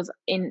 and it was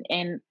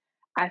and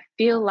I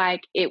feel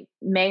like it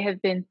may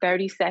have been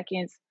 30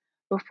 seconds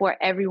before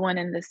everyone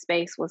in the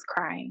space was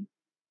crying.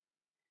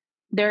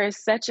 There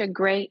is such a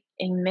great,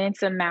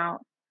 immense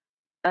amount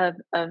of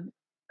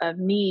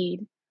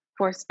need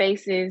for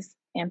spaces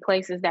and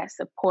places that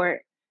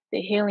support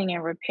the healing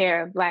and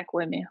repair of Black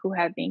women who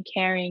have been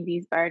carrying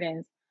these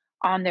burdens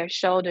on their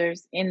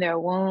shoulders, in their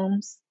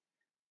wombs,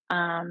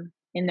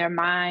 in their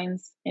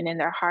minds, and in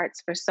their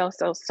hearts for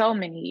so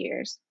many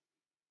years.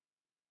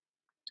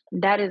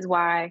 That is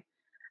why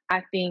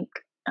I think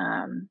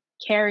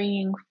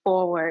carrying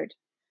forward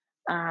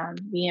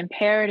the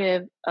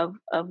imperative of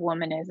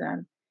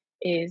womanism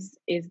is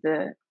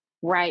the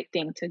right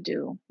thing to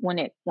do when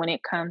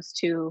it comes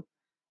to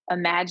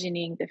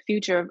imagining the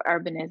future of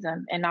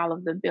urbanism and all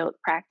of the built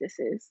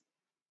practices.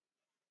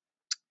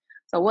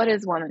 So what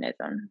is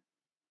womanism?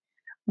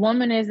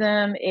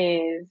 Womanism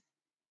is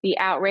the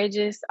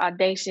outrageous,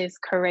 audacious,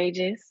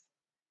 courageous,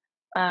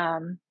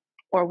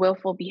 or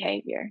willful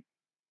behavior.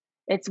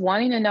 It's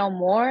wanting to know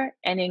more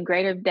and in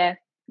greater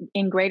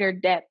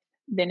depth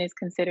than is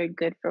considered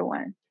good for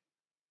one.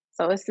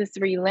 So it's this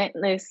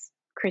relentless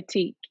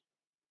critique,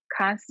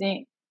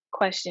 constant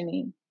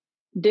questioning,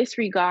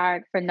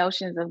 disregard for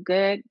notions of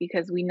good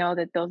because we know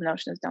that those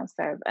notions don't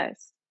serve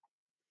us.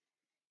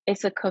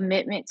 It's a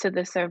commitment to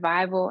the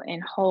survival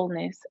and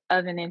wholeness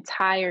of an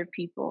entire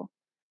people.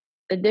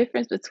 The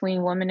difference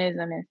between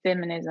womanism and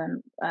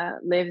feminism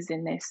lives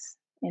in this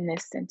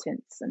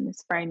sentence, in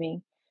this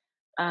framing.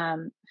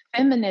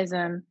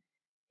 Feminism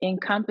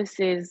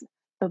encompasses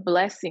the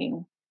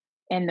blessing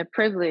and the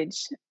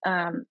privilege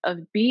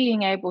of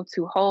being able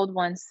to hold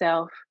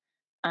oneself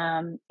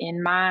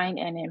in mind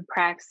and in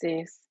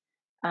praxis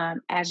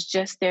as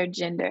just their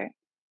gender,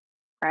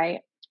 right?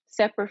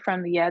 Separate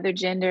from the other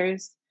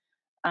genders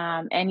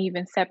and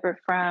even separate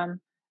from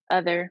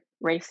other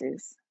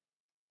races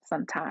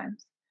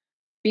sometimes.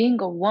 Being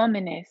a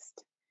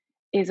womanist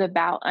is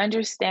about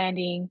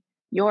understanding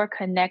your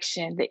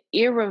connection, the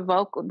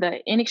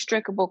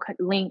inextricable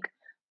link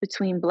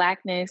between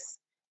Blackness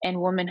and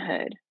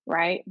womanhood,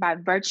 right? By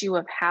virtue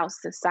of how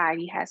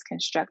society has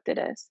constructed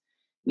us.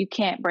 You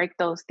can't break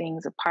those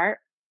things apart.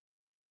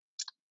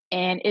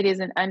 And it is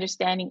an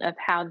understanding of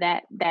how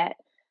that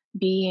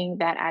being,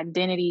 that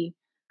identity,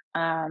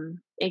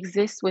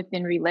 exists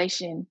within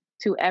relation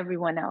to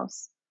everyone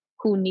else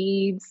who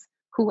needs,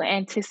 who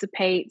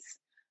anticipates,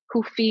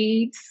 who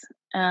feeds,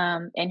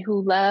 and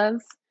who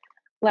loves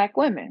Black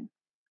women.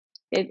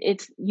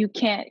 It's you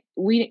can't,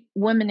 we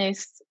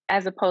womanists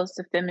as opposed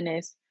to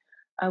feminists,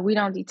 we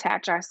don't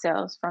detach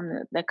ourselves from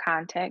the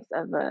context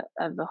of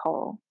the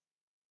whole.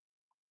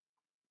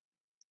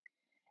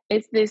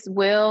 It's this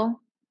will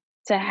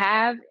to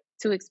have,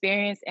 to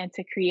experience, and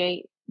to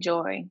create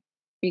joy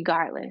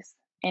regardless.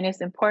 And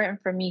it's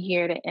important for me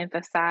here to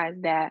emphasize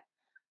that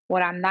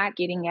what I'm not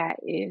getting at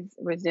is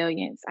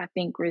resilience. I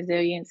think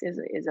resilience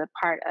is a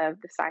part of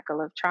the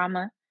cycle of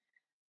trauma.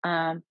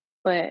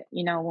 But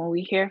you know, when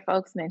we hear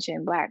folks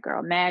mention Black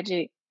girl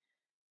magic,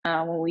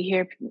 when we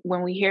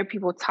hear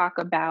people talk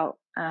about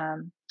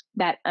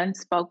that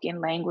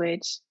unspoken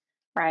language,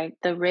 right?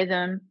 The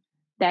rhythm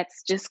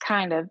that's just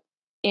kind of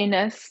in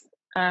us,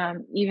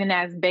 even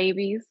as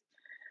babies.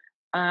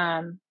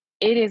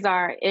 It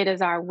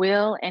is our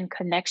will and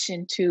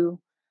connection to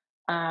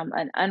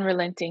an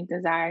unrelenting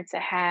desire to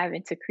have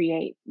and to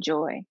create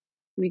joy,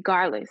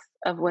 regardless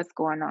of what's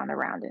going on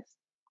around us.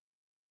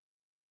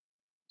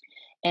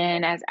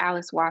 And as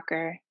Alice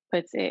Walker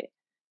puts it,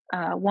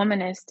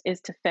 womanist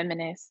is to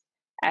feminist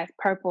as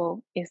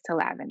purple is to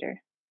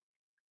lavender.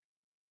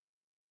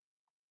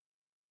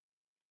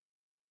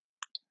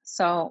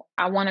 So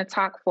I want to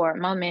talk for a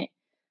moment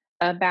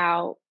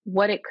about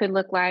what it could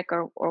look like,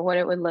 or what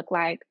it would look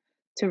like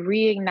to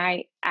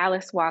reignite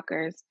Alice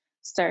Walker's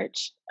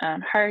search.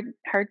 Her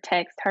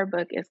text, her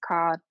book is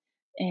called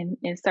In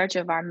Search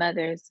of Our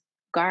Mother's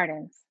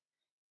Gardens.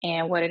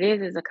 And what it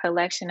is a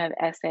collection of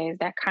essays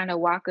that kind of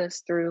walk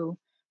us through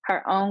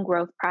her own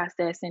growth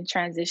process and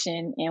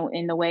transition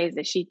in the ways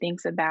that she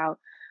thinks about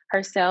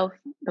herself,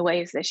 the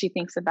ways that she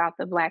thinks about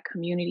the Black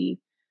community,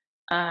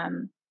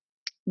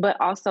 but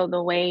also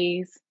the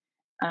ways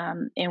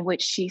in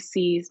which she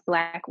sees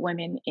Black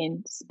women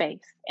in space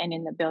and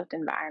in the built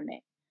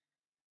environment.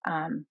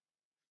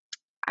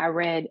 I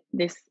read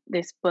this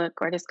book,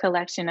 or this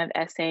collection of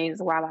essays,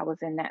 while I was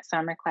in that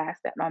summer class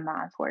that my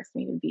mom forced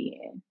me to be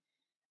in.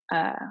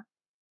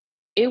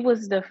 It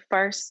was the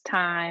first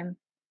time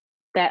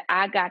that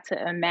I got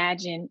to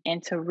imagine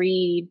and to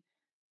read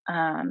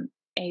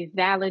a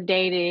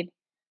validated,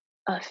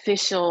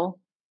 official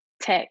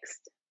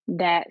text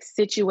that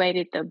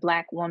situated the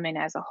Black woman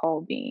as a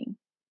whole being.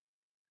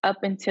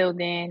 Up until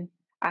then,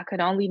 I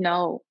could only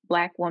know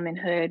Black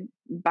womanhood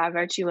by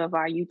virtue of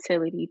our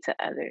utility to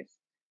others.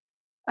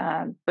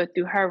 But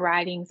through her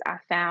writings, I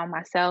found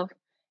myself,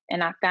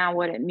 and I found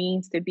what it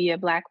means to be a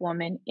Black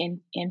woman in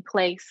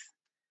place,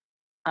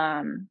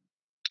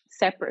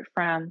 separate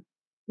from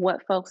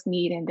what folks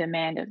need and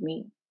demand of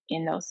me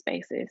in those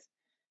spaces.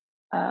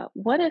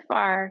 What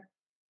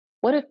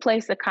if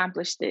place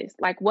accomplished this?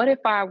 Like, what if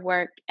our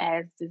work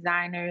as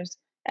designers,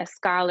 as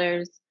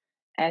scholars,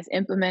 as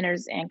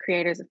implementers and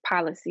creators of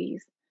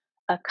policies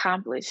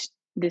accomplished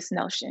this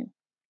notion?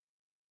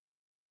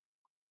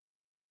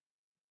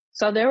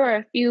 So there were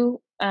a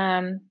few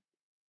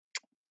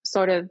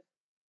sort of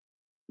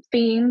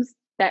themes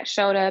that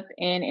showed up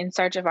in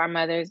Search of Our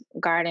Mother's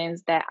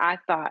Gardens that I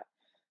thought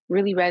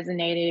really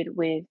resonated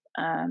with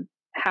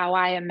how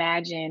I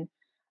imagine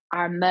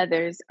our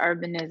mother's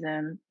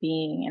urbanism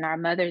being, and our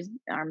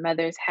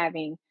mothers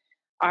having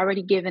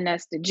already given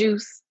us the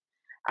juice,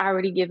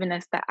 already given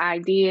us the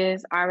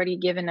ideas, already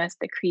given us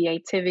the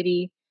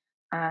creativity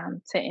to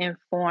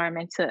inform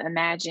and to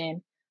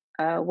imagine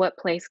what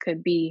place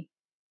could be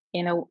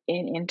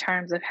in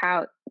terms of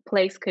how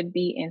place could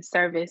be in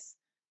service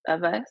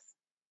of us.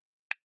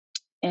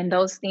 And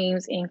those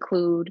themes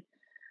include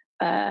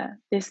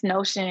this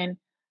notion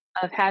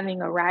of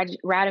having a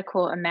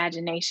radical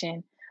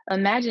imagination.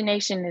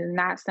 Imagination is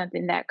not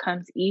something that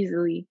comes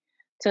easily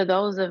to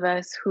those of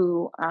us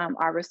who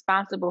are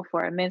responsible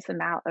for immense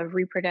amount of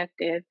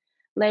reproductive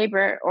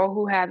labor, or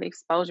who have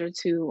exposure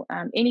to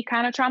any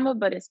kind of trauma,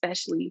 but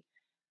especially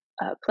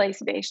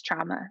place-based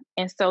trauma.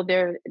 And so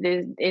there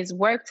is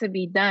work to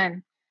be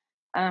done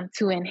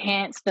to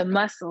enhance the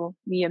muscle,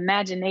 the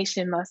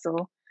imagination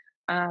muscle,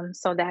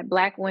 so that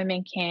Black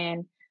women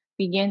can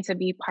begin to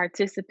be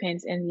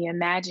participants in the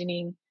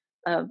imagining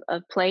of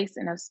place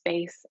and of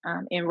space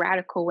in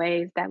radical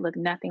ways that look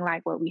nothing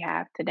like what we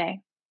have today.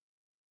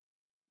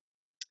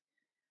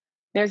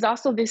 There's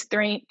also this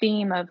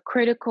theme of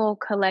critical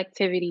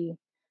collectivity,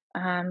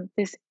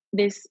 this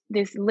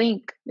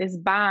link, this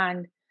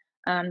bond,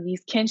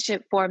 these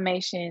kinship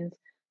formations,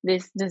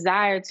 this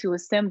desire to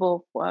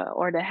assemble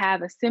or to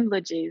have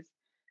assemblages,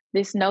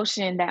 this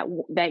notion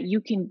that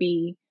you can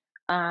be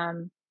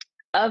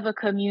of a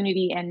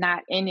community and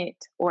not in it,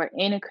 or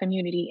in a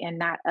community and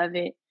not of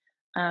it,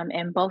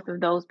 and both of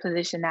those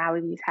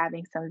positionalities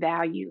having some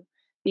value,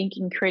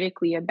 thinking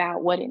critically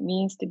about what it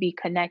means to be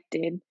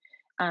connected,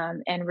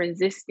 and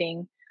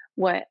resisting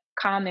what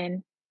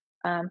common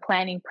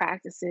planning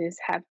practices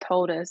have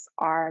told us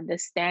are the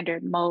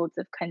standard modes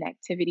of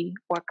connectivity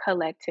or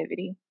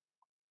collectivity.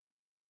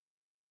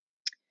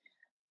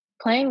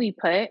 plainly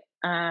put,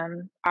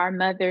 our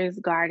mothers'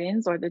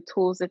 gardens or the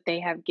tools that they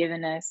have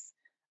given us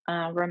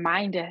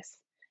remind us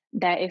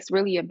that it's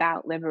really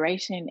about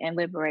liberation and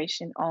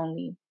liberation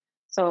only.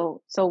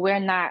 So we're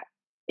not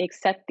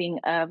accepting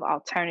of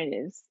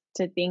alternatives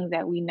to things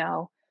that we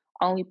know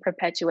only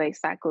perpetuate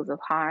cycles of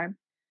harm.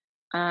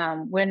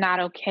 We're not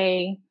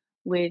okay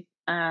with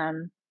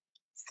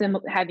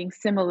having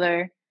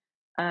similar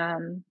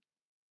um,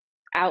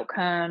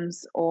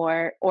 outcomes,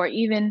 or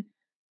even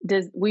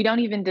we don't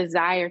even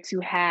desire to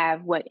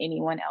have what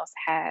anyone else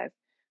has.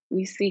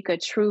 We seek a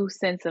true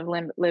sense of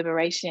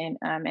liberation,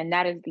 and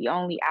that is the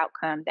only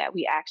outcome that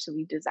we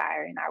actually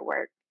desire in our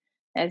work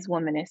as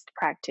womanist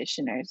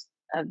practitioners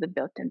of the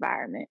built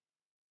environment.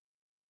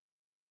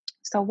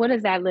 So, what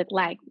does that look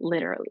like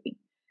literally?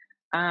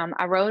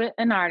 I wrote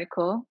an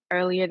article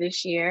earlier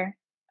this year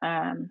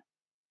um,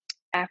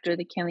 after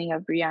the killing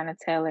of Breonna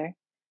Taylor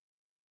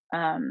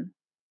um,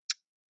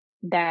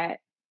 that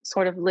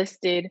sort of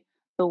listed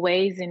the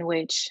ways in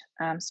which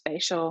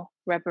spatial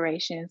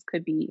reparations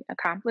could be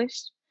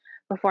accomplished.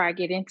 Before I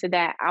get into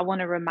that, I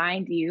want to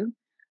remind you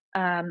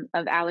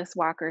of Alice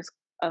Walker's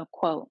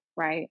quote,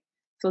 right?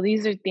 So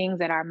these are things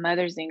that our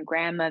mothers and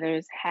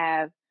grandmothers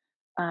have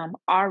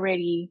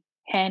already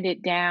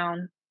handed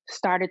down,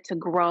 started to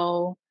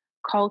grow,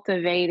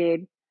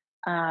 cultivated,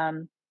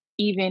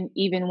 even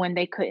when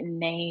they couldn't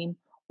name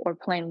or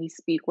plainly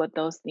speak what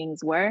those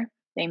things were.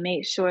 They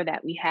made sure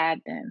that we had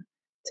them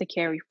to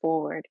carry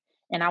forward.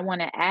 And I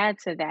want to add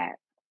to that.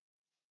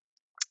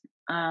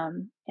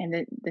 And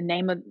the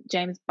name of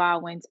James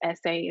Baldwin's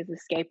essay is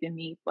escaping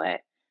me, but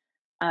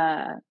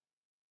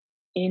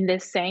in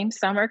this same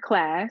summer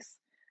class,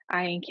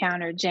 I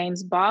encountered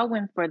James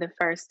Baldwin for the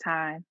first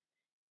time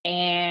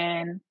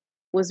and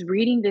was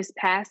reading this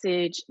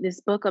passage,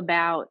 this book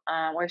about,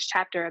 or this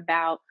chapter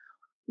about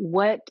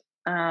what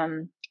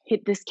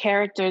this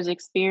character's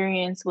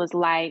experience was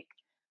like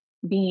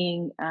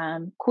being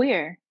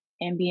queer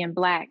and being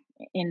Black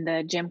in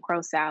the Jim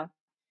Crow South,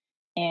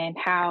 and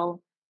how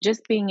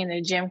just being in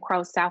the Jim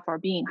Crow South or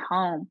being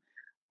home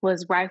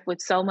was rife with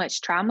so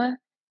much trauma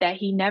that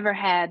he never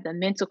had the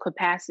mental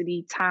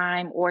capacity,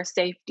 time, or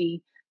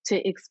safety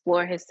to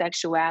explore his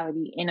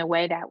sexuality in a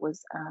way that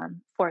was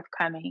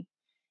forthcoming.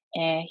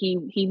 And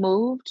he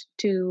moved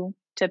to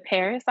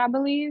Paris, I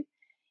believe,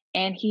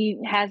 and he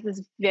has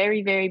this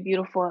very, very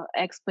beautiful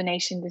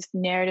explanation, this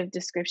narrative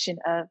description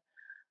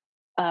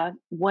of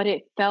what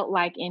it felt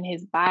like in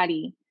his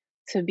body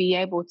to be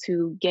able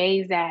to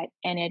gaze at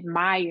and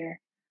admire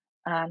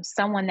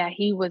someone that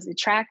he was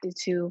attracted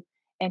to,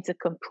 and to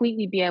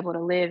completely be able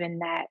to live in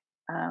that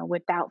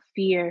without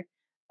fear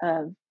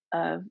of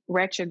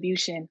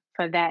retribution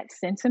for that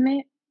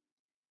sentiment.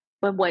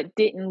 But what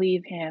didn't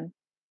leave him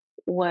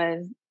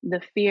was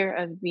the fear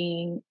of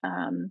being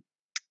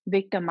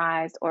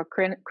victimized or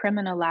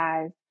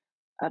criminalized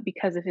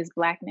because of his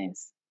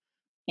Blackness.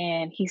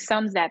 And he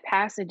sums that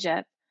passage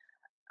up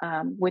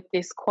with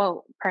this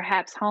quote: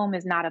 "Perhaps home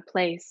is not a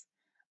place,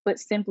 but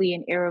simply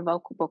an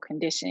irrevocable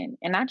condition."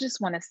 And I just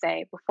want to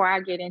say, before I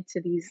get into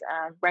these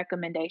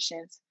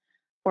recommendations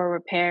for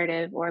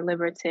reparative or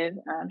liberative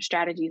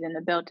strategies in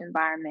the built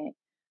environment,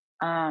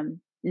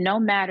 no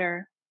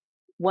matter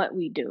what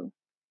we do,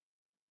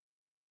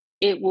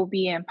 it will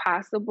be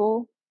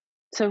impossible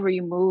to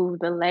remove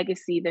the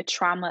legacy, the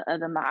trauma of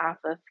the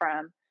Ma'afa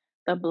from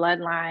the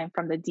bloodline,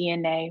 from the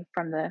DNA,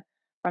 from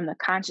the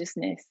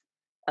consciousness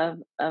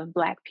of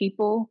Black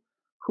people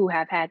who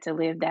have had to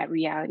live that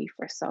reality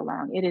for so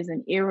long. It is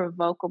an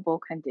irrevocable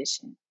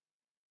condition,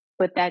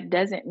 but that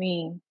doesn't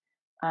mean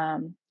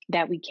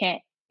that we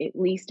can't at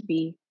least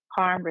be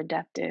harm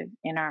reductive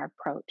in our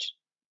approach.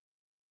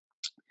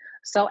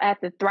 So at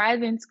the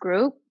Thrivance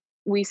Group,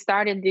 we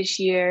started this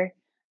year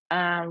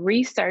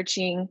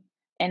researching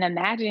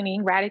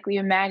and radically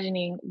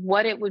imagining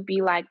what it would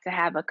be like to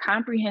have a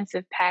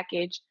comprehensive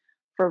package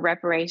for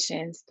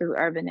reparations through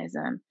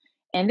urbanism.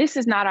 And this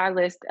is not our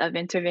list of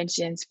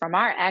interventions from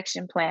our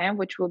action plan,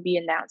 which will be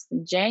announced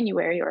in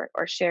January or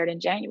shared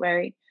in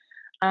January.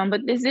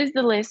 But this is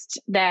the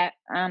list that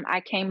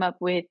I came up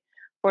with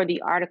for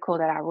the article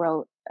that I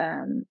wrote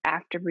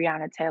after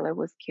Breonna Taylor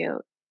was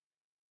killed.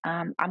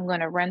 I'm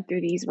going to run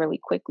through these really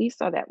quickly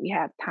so that we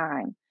have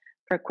time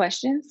for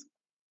questions.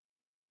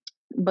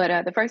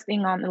 But the first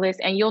thing on the list,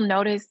 and you'll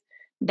notice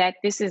that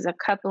this is a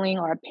coupling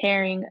or a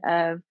pairing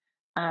of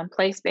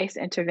place-based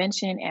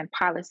intervention and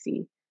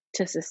policy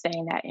to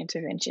sustain that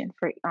intervention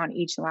on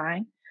each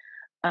line.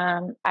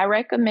 I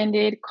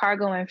recommended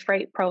cargo and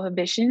freight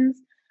prohibitions.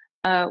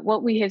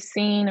 What we have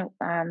seen,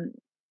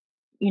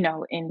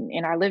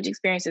 in our lived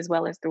experience as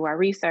well as through our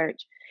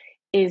research,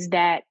 is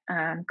that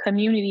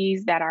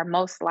communities that are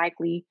most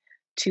likely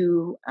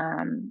to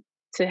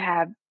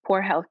have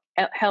poor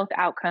health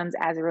outcomes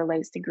as it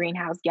relates to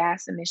greenhouse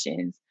gas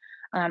emissions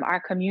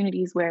are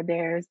communities where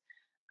there's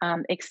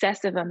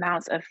excessive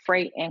amounts of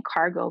freight and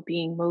cargo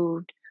being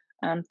moved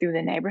through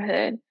the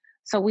neighborhood.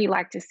 So we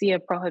like to see a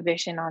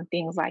prohibition on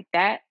things like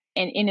that.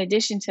 And in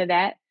addition to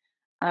that,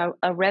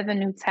 a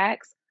revenue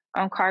tax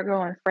on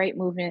cargo and freight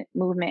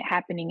movement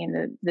happening in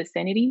the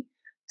vicinity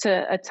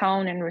to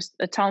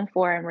atone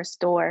for and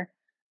restore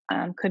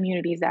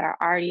communities that are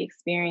already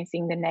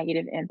experiencing the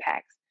negative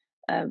impacts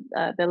of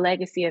the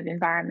legacy of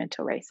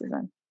environmental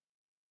racism.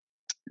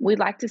 We'd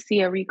like to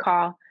see a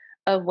recall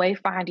of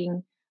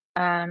wayfinding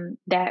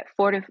that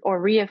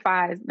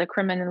reifies the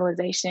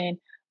criminalization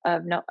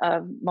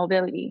of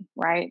mobility,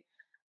 right?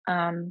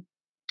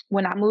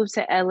 When I moved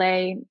to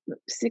LA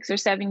 6 or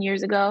 7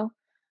 years ago,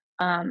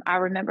 I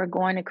remember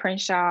going to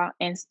Crenshaw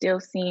and still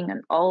seeing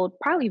an old,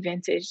 probably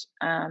vintage,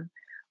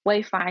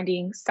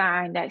 wayfinding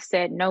sign that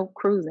said no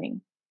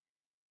cruising.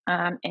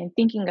 And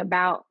thinking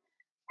about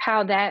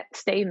how that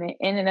statement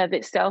in and of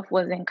itself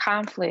was in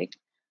conflict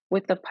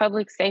with the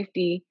public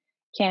safety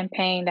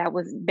campaign that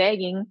was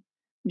begging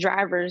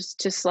drivers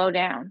to slow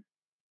down,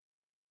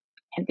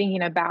 and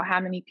thinking about how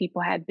many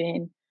people had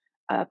been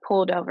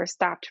pulled over,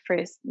 stopped,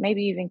 frisked,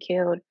 maybe even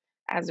killed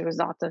as a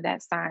result of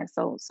that sign.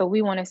 So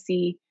we want to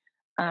see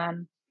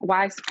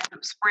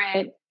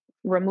widespread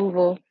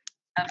removal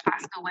of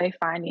hostile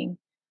wayfinding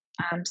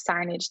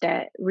signage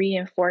that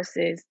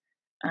reinforces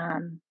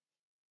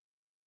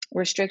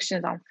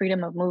restrictions on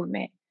freedom of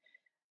movement.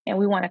 And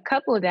we want to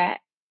couple that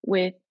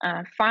with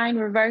fine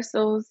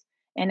reversals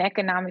and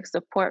economic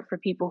support for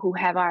people who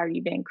have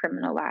already been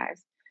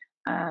criminalized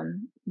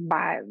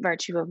by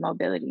virtue of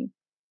mobility.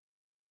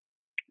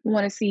 We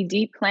want to see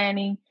deep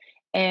planning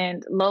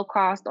and low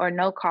cost or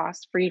no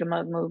cost freedom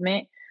of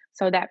movement.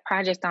 So that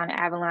project on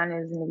Avalon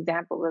is an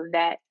example of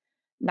that,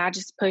 not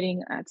just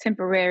putting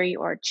temporary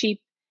or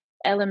cheap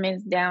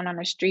elements down on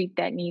a street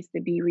that needs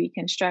to be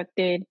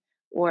reconstructed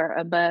or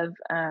above,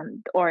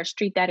 or a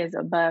street that is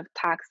above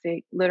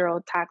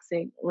literal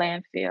toxic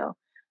landfill.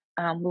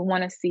 We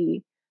want to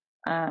see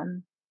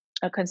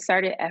a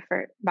concerted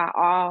effort by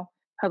all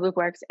public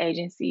works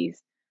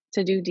agencies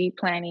to do deep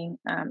planning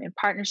in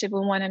partnership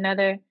with one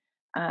another,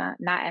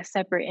 not as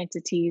separate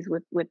entities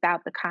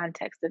without the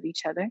context of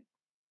each other.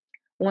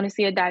 We want to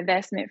see a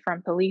divestment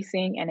from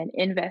policing and an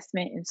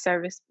investment in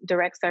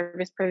direct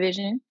service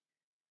provision.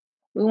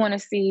 We want to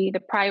see the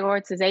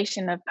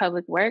prioritization of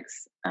public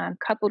works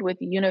coupled with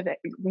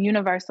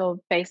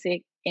universal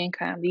basic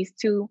income. These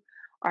two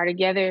are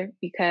together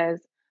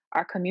because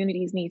our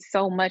communities need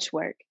so much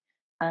work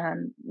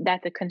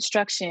that the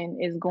construction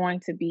is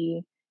going to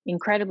be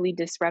incredibly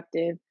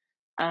disruptive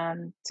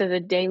to the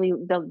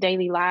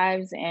daily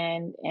lives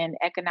and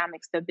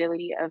economic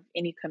stability of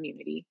any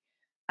community.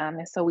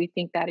 And so we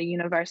think that a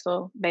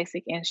universal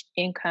basic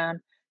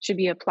income should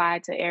be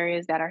applied to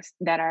areas that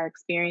are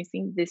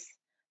experiencing this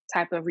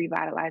type of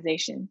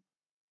revitalization.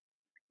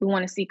 We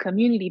want to see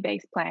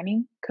community-based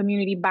planning,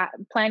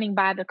 planning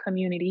by the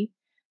community,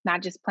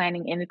 not just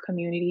planning in the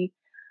community,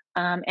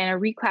 and a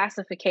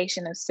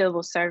reclassification of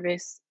civil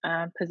service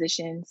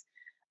positions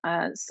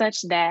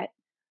such that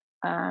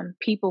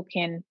people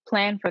can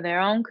plan for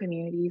their own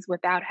communities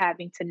without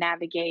having to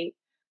navigate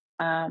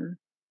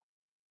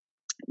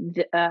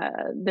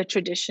the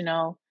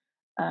traditional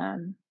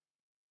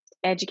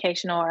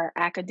educational or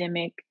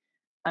academic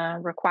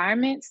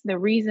requirements. The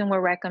reason we're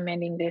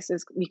recommending this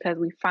is because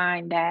we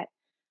find that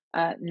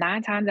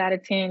 9 times out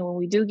of 10, when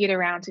we do get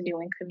around to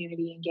doing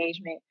community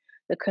engagement,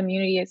 the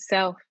community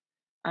itself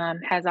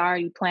has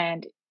already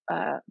planned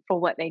for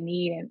what they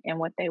need and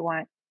what they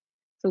want.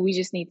 So we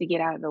just need to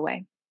get out of the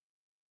way.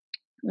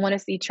 We want to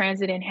see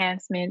transit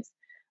enhancements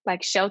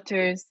like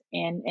shelters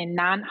and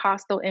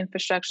non-hostile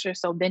infrastructure,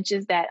 so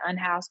benches that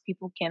unhoused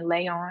people can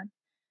lay on.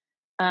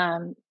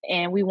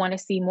 And we want to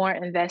see more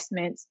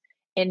investments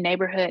in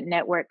neighborhood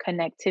network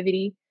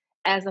connectivity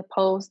as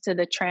opposed to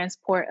the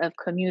transport of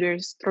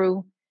commuters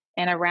through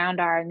and around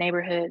our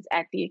neighborhoods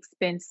at the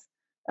expense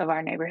of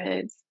our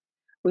neighborhoods.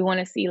 We want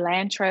to see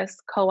land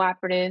trusts,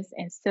 cooperatives,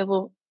 and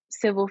civil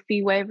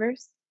fee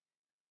waivers.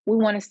 We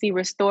want to see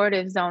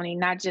restorative zoning,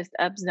 not just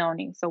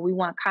upzoning. So we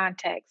want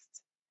context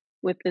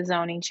with the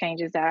zoning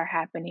changes that are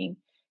happening,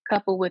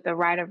 coupled with a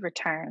right of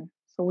return.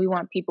 So we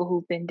want people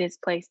who've been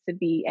displaced to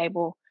be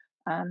able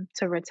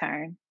to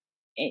return,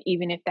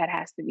 even if that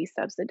has to be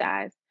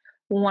subsidized.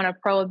 We want a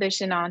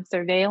prohibition on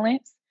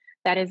surveillance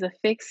that is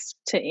affixed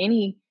to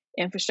any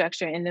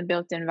infrastructure in the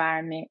built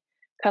environment,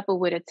 coupled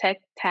with a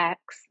tech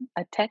tax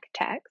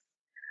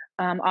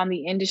on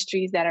the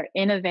industries that are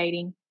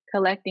innovating,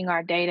 collecting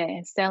our data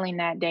and selling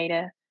that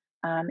data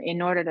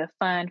in order to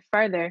fund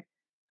further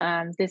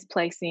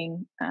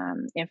displacing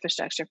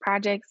infrastructure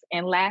projects.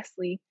 And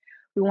lastly,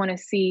 we want to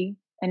see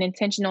an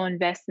intentional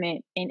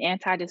investment in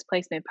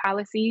anti-displacement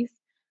policies.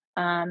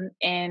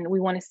 And we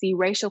want to see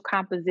racial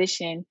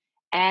composition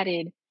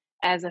added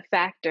as a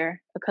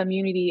factor, a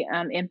community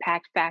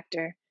impact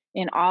factor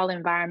in all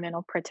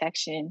environmental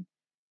protection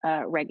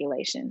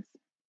regulations.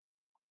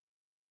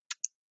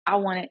 I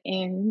want to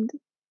end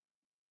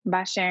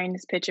by sharing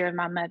this picture of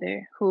my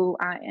mother, who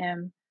I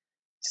am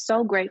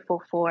so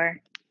grateful for.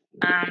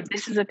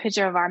 This is a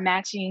picture of our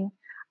matching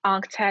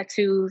Ankh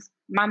tattoos.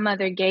 My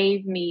mother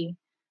gave me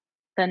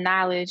the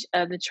knowledge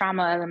of the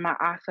trauma of my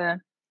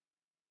Afa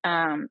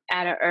at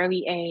an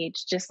early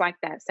age, just like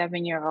that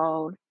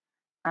 7-year-old.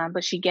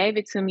 But she gave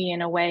it to me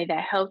in a way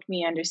that helped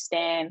me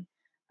understand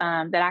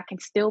that I can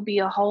still be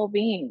a whole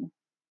being,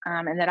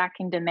 and that I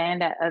can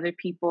demand that other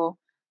people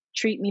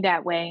treat me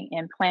that way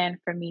and plan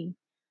for me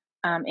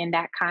in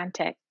that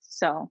context.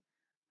 So,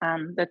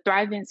 the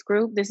Thrivance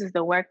Group, this is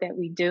the work that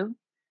we do.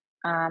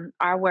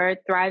 Our word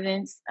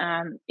Thrivance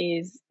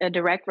is a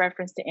direct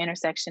reference to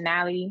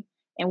intersectionality,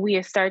 and we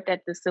assert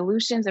that the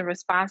solutions and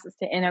responses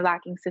to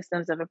interlocking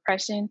systems of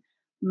oppression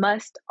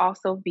must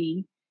also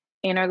be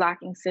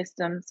interlocking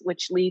systems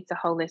which lead to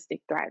holistic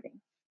thriving.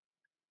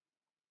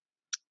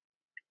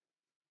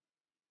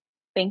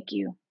 Thank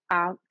you.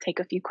 I'll take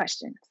a few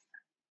questions.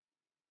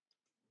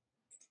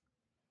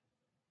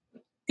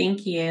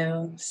 Thank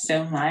you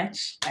so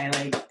much.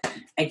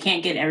 I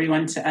can't get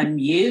everyone to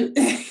unmute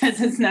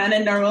because it's not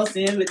a normal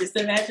Zoom, but just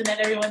imagine that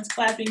everyone's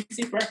clapping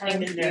super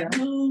hard in their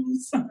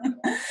homes.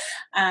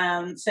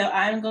 So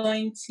I'm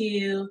going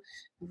to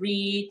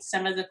read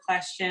some of the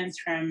questions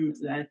from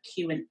the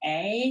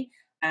Q&A.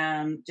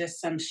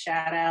 Just some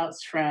shout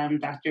outs from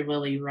Dr.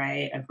 Willie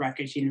Wright of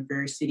Rutgers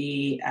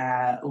University.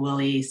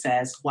 Willie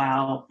says,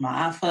 wow,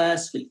 Ma'afa,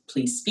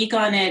 please speak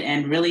on it,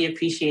 and really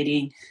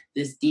appreciating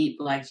this deep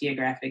Black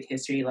geographic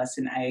history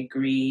lesson. I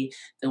agree.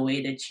 The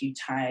way that you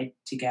tied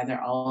together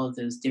all of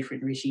those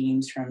different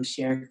regimes from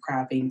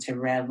sharecropping to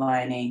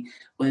redlining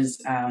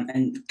was,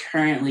 and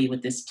currently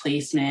with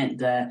displacement,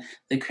 the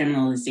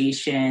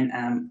criminalization,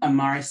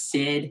 Amar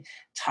Sid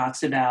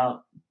talks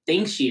about,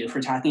 thanks you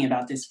for talking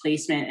about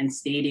displacement and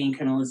stating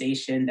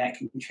criminalization that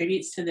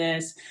contributes to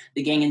this.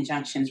 The gang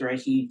injunctions were a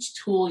huge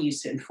tool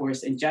used to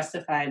enforce and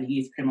justify the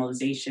youth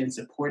criminalization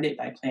supported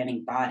by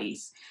planning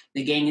bodies.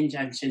 The gang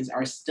injunctions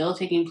are still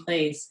taking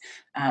place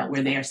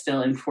where they are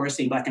still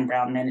enforcing Black and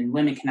brown men and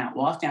women cannot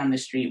walk down the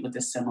street with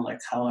a similar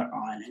color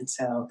on. And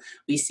so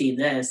we see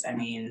this, I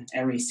mean,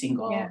 every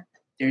single,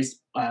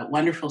 there's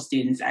wonderful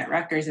students at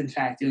Rutgers, in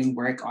fact, doing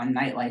work on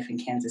nightlife in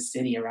Kansas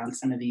City around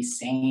some of these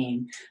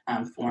same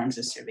forms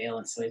of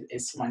surveillance. So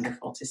it's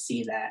wonderful to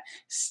see that.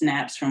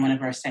 Snaps from one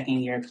of our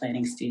second year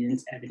planning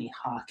students, Ebony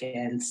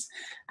Hawkins.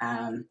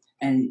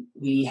 And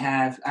we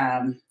have,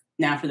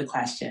 now for the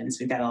questions.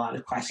 We've got a lot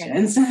of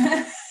questions.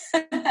 Okay.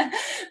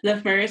 The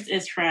first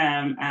is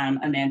from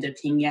Amanda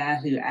Pina,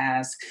 who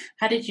asks,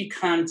 how did you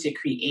come to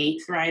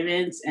create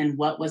Thrivance, and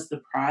what was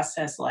the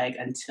process like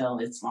until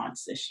its launch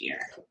this year?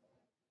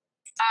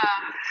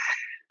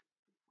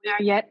 We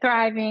are yet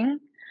thriving.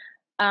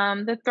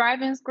 The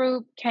Thrivance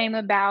Group came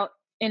about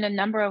in a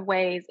number of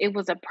ways. It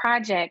was a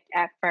project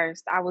at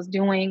first. I was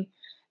doing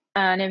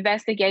an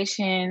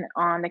investigation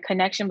on the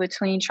connection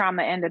between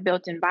trauma and the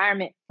built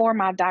environment for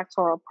my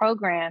doctoral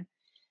program.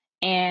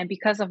 And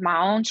because of my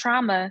own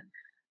trauma,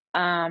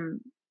 I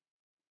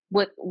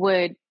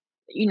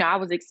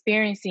was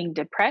experiencing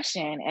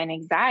depression and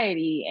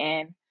anxiety,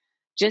 and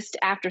just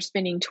after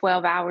spending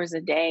 12 hours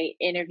a day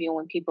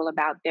interviewing people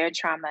about their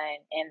trauma,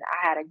 and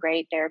I had a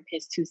great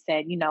therapist who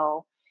said,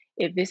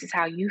 if this is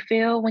how you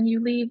feel when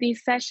you leave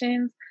these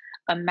sessions,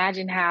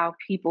 imagine how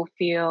people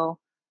feel,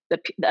 the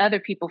other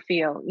people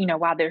feel,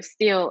 while they're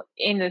still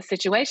in the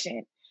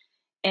situation.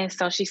 And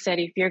so she said,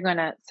 if you're going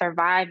to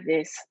survive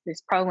this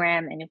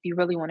program, and if you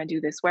really want to do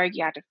this work,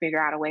 you have to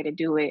figure out a way to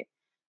do it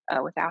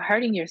without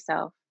hurting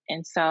yourself.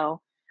 And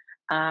so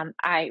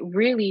I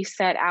really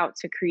set out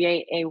to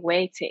create a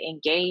way to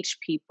engage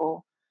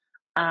people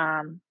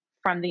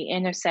from the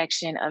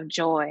intersection of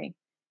joy,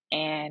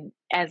 and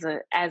as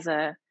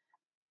an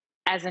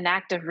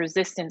act of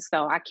resistance.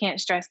 Though I can't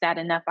stress that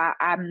enough.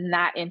 I'm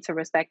not into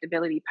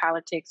respectability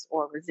politics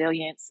or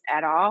resilience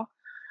at all.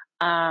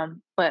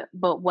 But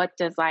what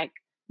does like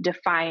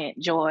defiant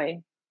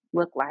joy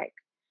look like?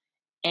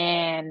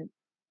 And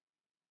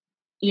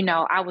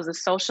I was a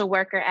social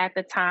worker at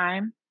the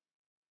time.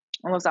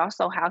 I was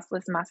also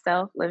houseless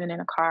myself, living in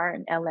a car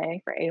in LA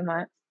for 8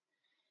 months.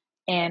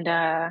 And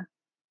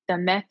the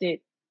method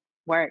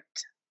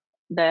worked.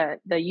 The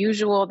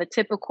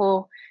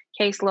typical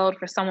caseload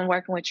for someone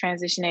working with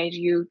transition age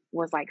youth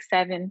was like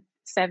seven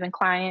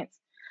clients.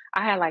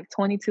 I had like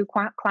 22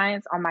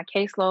 clients on my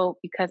caseload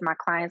because my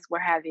clients were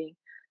having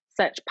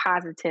such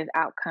positive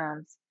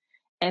outcomes.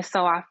 And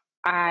so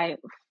I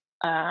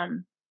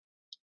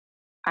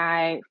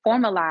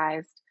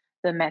formalized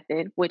the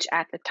method, which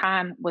at the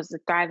time was the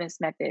Thrivance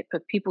method,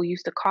 but people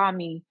used to call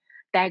me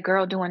that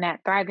girl doing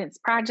that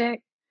Thrivance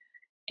project.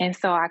 And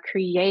so I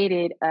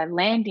created a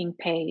landing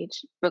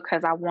page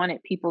because I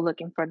wanted people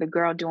looking for the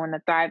girl doing the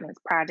Thrivance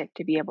project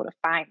to be able to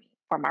find me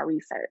for my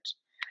research.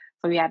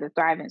 So we had the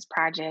Thrivance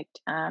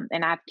project,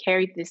 and I've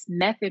carried this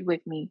method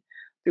with me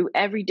through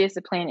every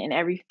discipline and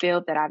every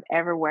field that I've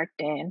ever worked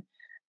in.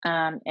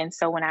 And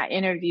so when I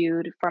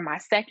interviewed for my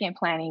second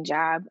planning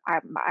job,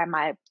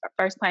 my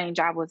first planning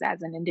job was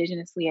as an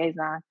Indigenous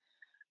liaison,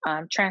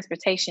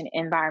 transportation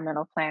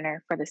environmental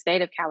planner for the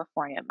state of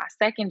California. My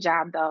second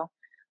job, though,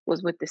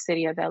 was with the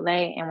city of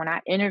LA. And when I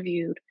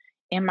interviewed,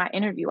 in my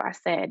interview, I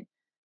said,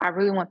 I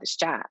really want this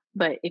job,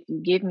 but if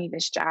you give me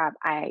this job,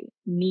 I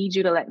need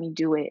you to let me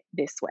do it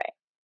this way.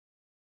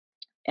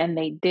 And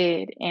they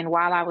did. And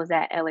while I was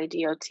at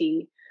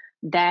LADOT,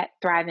 that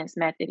Thrivance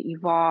method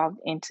evolved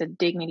into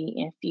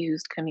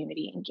dignity-infused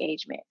community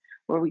engagement,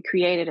 where we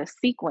created a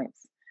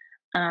sequence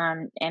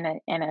and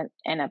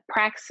a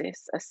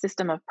praxis, a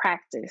system of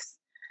practice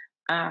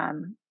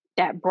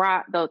that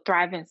brought the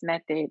Thrivance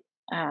method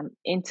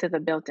into the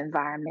built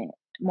environment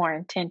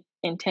more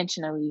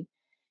intentionally.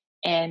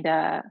 And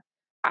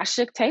I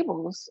shook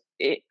tables.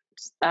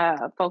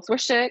 Folks were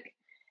shook,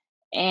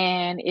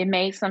 and it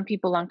made some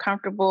people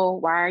uncomfortable.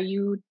 Why are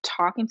you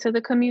talking to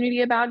the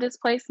community about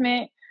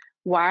displacement?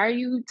 Why are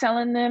you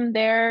telling them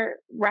their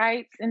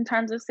rights in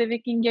terms of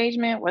civic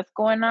engagement? What's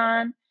going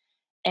on?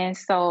 And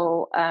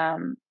so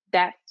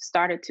that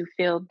started to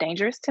feel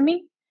dangerous to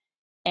me.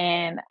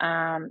 And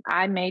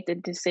I made the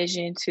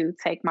decision to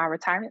take my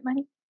retirement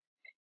money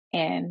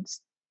and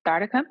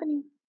start a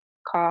company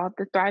called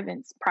the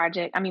Thrivance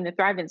Project. The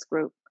Thrivance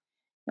Group.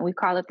 And we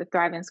call it the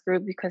Thrivance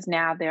Group because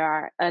now there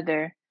are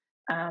other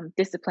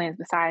disciplines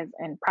besides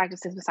and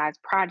practices besides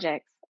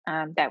projects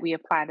that we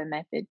apply the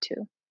method to.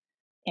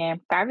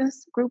 And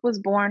Thrivance Group was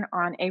born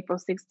on April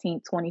 16,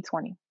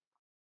 2020.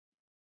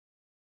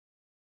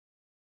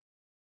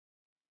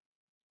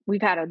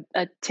 We've had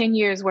a 10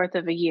 years worth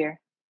of a year.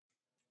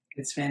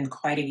 It's been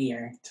quite a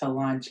year to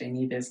launch a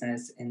new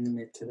business in the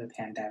midst of the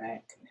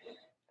pandemic.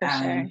 For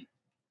sure.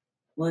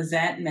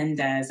 Lizette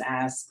Mendez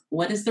asks,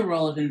 what is the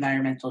role of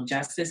environmental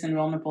justice in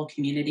vulnerable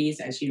communities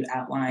as you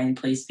outline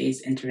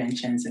place-based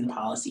interventions and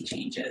policy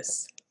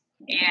changes?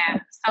 Yeah,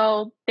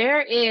 so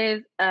there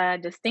is a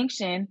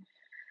distinction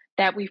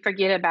that we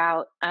forget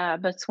about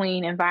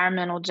between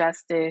environmental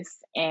justice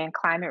and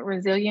climate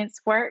resilience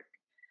work.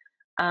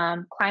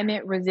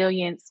 Climate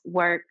resilience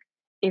work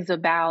is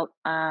about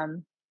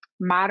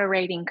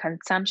moderating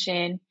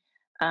consumption,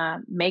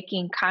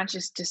 making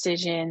conscious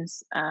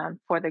decisions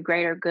for the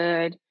greater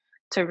good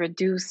to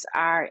reduce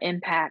our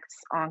impacts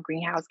on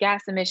greenhouse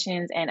gas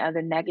emissions and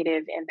other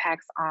negative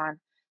impacts on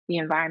the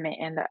environment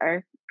and the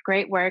earth.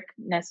 Great work,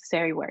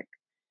 necessary work.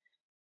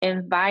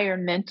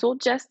 Environmental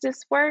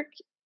justice work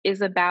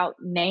is about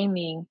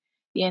naming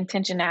the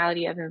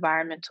intentionality of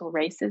environmental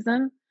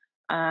racism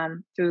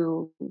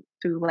through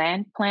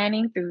land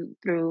planning,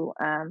 through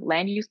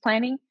land use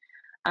planning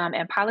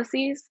and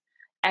policies,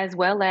 as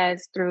well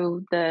as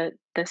through the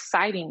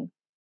siting,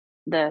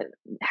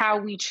 how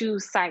we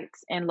choose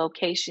sites and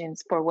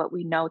locations for what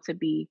we know to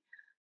be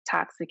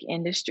toxic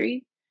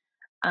industry.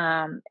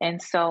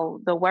 And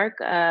so the work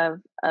of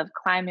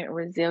climate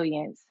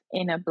resilience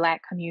in a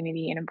Black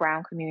community, in a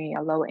brown community,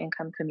 a low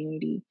income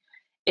community,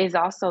 is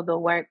also the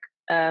work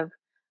of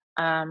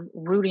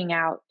rooting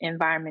out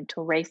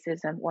environmental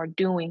racism or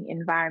doing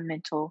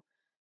environmental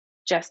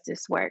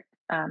justice work.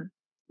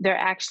 They're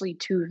actually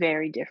two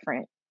very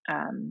different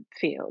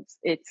fields.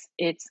 It's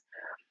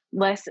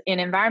less in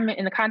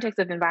the context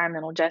of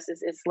environmental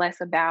justice, it's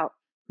less about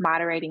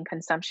moderating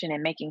consumption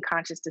and making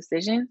conscious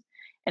decisions.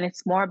 And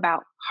it's more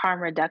about harm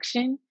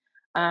reduction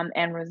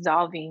and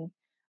resolving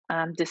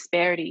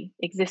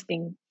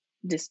existing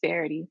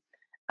disparity.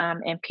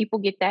 And people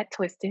get that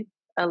twisted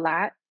a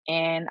lot.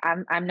 And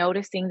I'm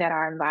noticing that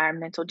our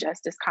environmental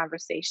justice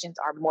conversations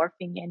are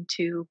morphing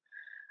into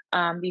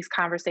these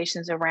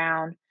conversations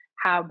around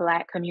how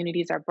Black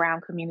communities or brown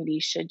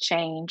communities should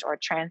change or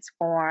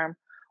transform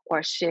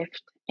or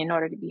shift in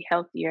order to be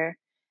healthier.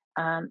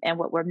 And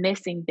what we're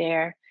missing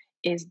there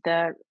is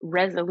the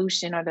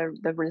resolution or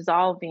the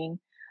resolving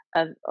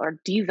of or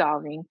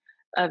dissolving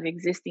of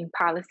existing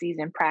policies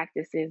and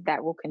practices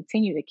that will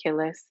continue to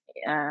kill us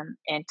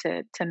and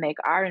to make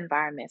our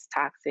environments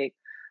toxic,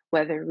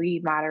 whether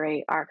we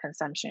moderate our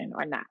consumption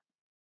or not.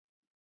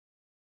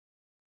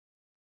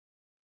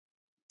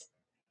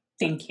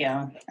 Thank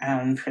you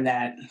for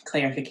that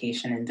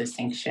clarification and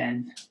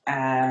distinction.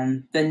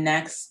 The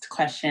next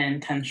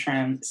question comes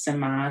from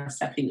Sama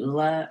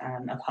Safiullah.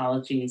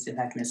 Apologies if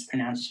I've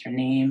mispronounced your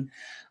name.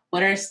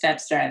 What are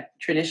steps that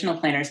traditional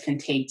planners can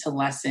take to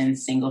lessen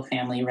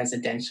single-family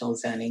residential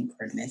zoning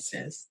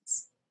ordinances?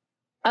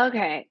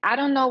 Okay, I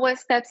don't know what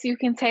steps you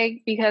can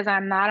take because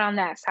I'm not on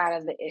that side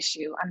of the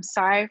issue. I'm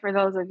sorry for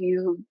those of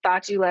you who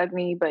thought you loved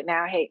me but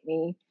now hate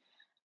me,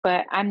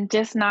 but I'm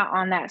just not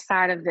on that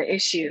side of the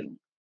issue.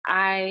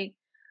 I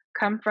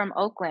come from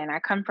Oakland. I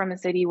come from a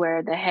city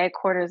where the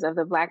headquarters of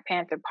the Black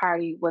Panther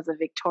Party was a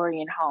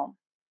Victorian home.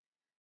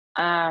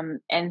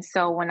 And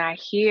so when I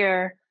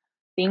hear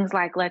things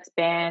like let's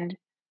ban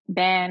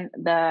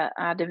the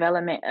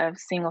development of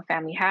single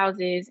family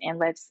houses and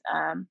let's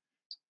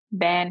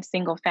ban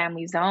single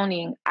family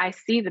zoning, I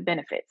see the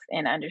benefits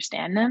and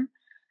understand them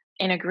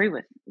and agree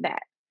with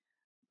that.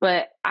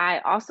 But I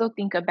also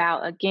think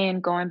about, again,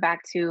 going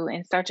back to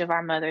In Search of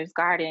Our Mother's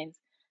Gardens,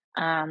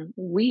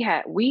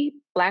 we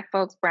Black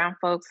folks, brown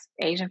folks,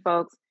 Asian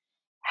folks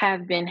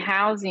have been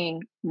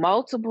housing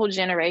multiple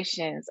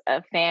generations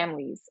of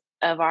families,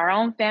 of our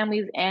own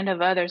families and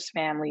of others'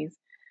 families,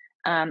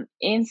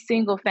 in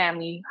single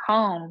family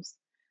homes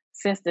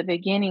since the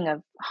beginning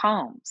of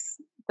homes.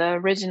 The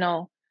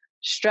original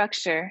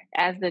structure,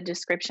 as the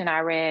description I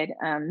read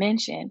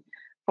mentioned,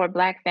 for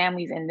Black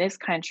families in this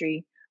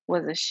country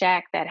was a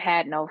shack that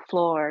had no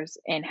floors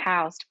and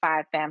housed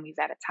 5 families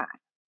at a time.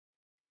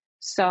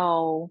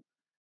 So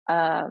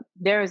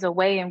there is a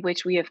way in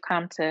which we have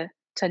come to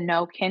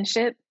know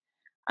kinship,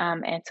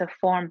 and to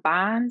form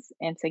bonds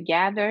and to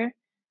gather,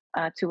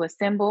 to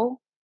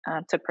assemble,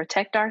 to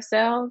protect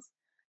ourselves,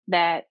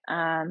 that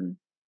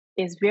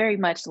is very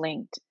much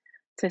linked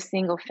to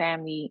single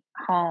family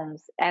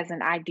homes as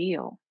an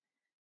ideal.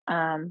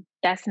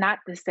 That's not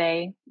to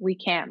say we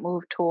can't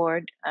move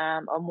toward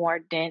a more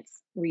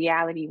dense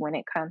reality when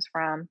it comes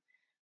from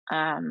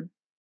um,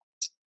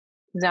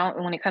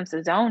 when it comes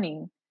to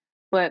zoning.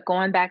 But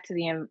going back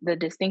to the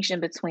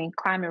distinction between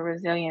climate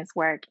resilience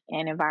work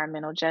and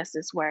environmental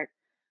justice work,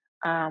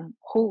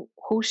 who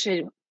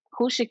should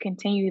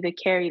continue to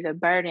carry the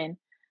burden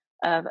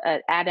of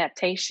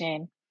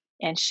adaptation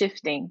and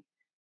shifting,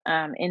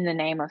 in the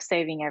name of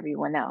saving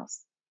everyone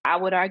else? I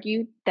would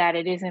argue that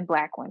it isn't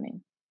Black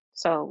women.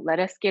 So let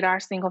us get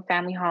our single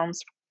family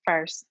homes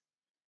first.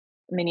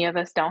 Many of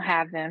us don't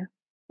have them,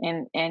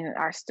 and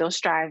are still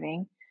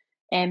striving.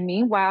 And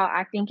meanwhile,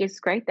 I think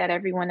it's great that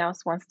everyone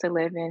else wants to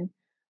live in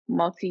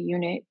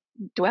multi-unit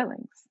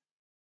dwellings.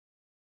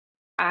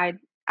 I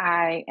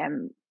I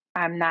am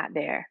I'm not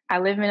there. I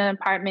live in an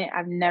apartment.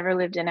 I've never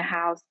lived in a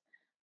house,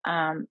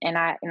 and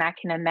I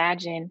can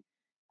imagine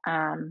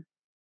um,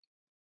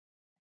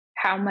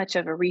 how much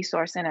of a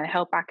resource and a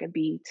help I could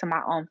be to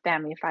my own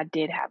family if I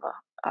did have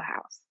a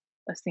house,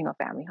 a single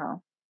family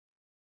home.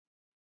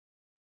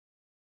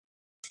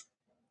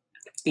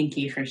 Thank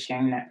you for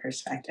sharing that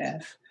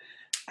perspective.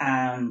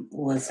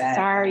 Was that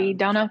Sorry,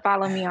 don't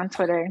unfollow me on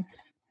Twitter.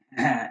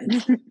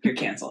 you're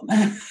canceled.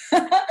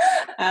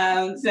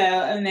 So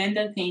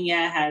Amanda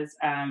Pena has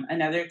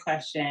another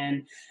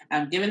question.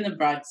 Given the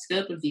broad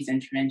scope of these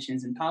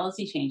interventions and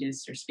policy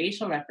changes for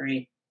spatial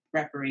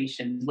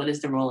reparations, what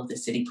is the role of the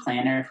city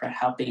planner for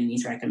helping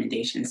these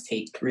recommendations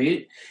take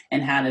root?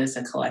 And how does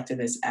a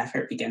collectivist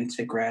effort begin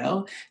to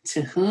grow?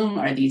 To whom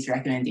are these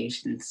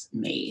recommendations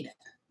made?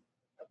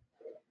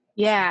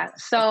 Yeah,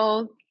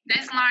 so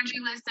this laundry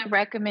list of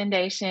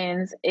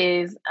recommendations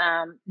is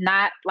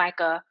not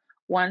like a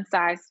one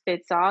size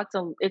fits all.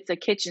 It's a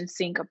kitchen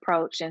sink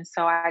approach. And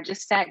so I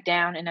just sat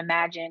down and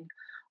imagined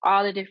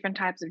all the different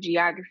types of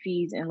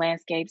geographies and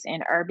landscapes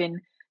and urban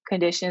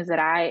conditions that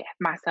I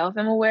myself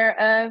am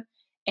aware of,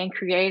 and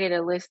created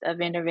a list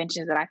of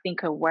interventions that I think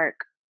could work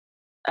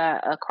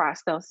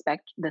across the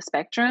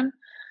spectrum.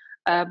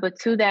 But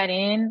to that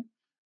end,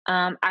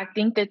 I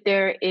think that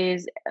there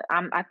is,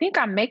 I think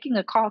I'm making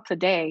a call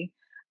today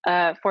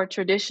for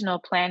traditional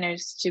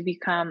planners to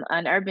become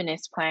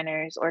urbanist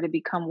planners or to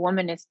become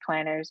womanist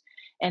planners,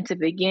 and to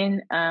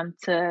begin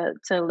to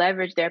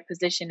leverage their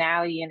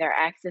positionality and their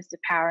access to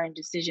power and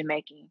decision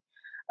making,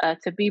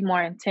 to be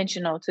more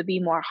intentional, to be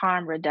more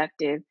harm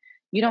reductive.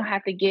 You don't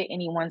have to get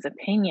anyone's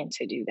opinion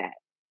to do that,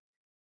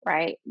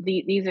 right?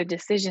 These are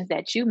decisions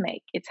that you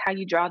make. It's how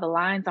you draw the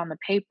lines on the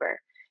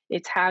paper.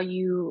 It's how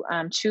you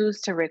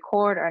choose to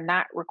record or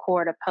not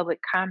record a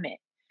public comment.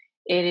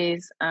 It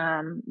is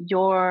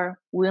your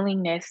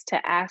willingness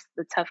to ask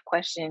the tough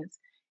questions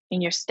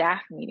in your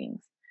staff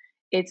meetings.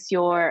 It's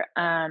your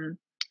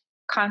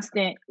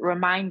constant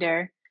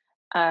reminder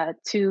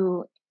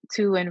to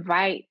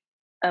invite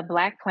a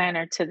Black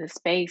planner to the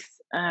space,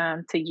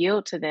 to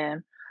yield to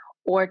them,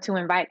 or to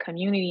invite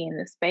community in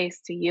the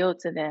space to yield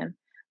to them.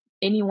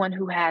 Anyone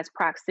who has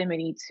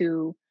proximity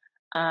to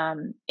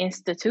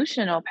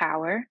institutional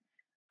power,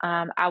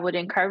 I would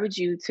encourage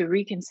you to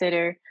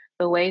reconsider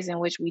the ways in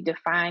which we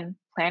define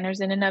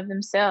planners in and of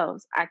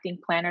themselves. I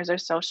think planners are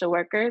social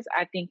workers.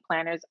 I think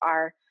planners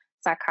are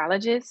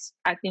psychologists.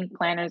 I think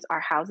planners are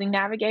housing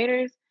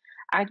navigators.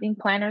 I think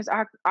planners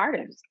are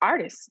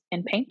artists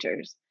and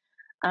painters.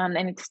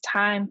 And it's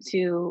time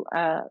to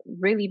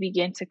really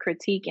begin to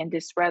critique and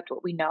disrupt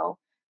what we know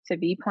to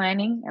be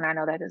planning. And I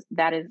know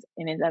that is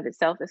in and of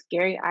itself a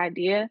scary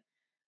idea,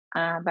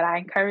 but I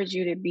encourage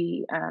you to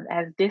be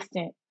as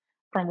distant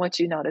from what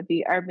you know to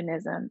be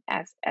urbanism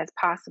as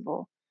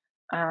possible.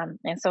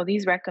 And so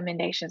these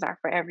recommendations are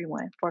for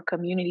everyone, for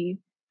community,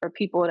 for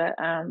people to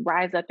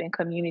rise up in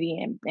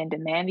community and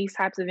demand these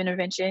types of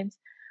interventions,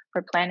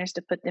 for planners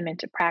to put them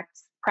into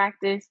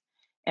practice,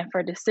 and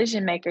for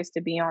decision makers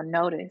to be on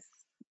notice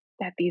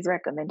that these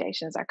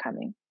recommendations are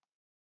coming.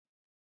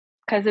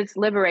 Because it's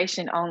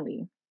liberation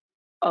only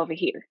over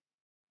here.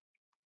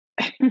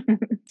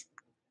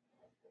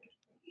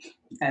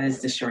 That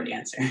is the short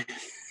answer.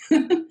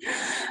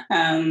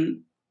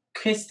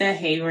 Krista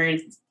Hayward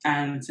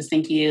says,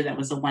 thank you. That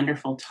was a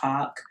wonderful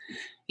talk.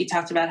 You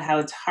talked about how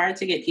it's hard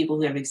to get people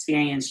who have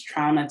experienced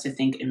trauma to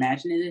think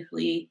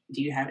imaginatively.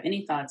 Do you have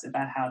any thoughts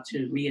about how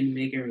to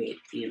reinvigorate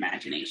the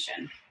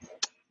imagination?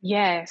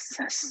 Yes.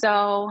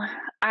 So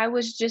I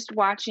was just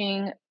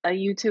watching a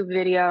YouTube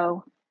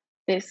video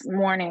this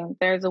morning.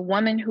 There's a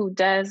woman who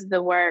does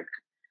the work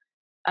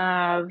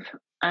of,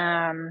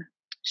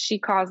 she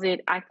calls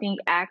it, I think,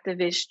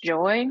 activist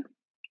joy.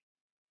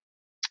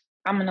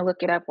 I'm going to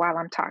look it up while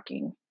I'm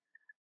talking.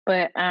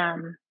 But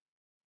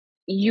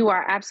you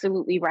are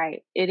absolutely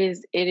right. It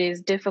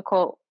is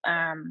difficult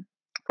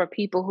for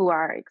people who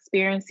are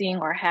experiencing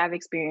or have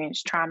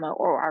experienced trauma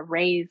or are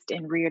raised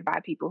and reared by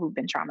people who've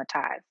been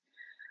traumatized,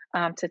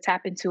 to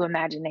tap into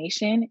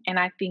imagination. And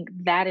I think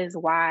that is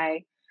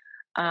why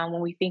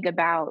when we think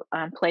about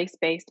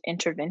place-based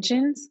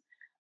interventions,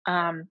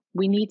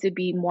 we need to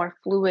be more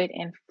fluid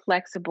and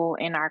flexible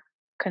in our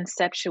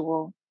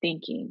conceptual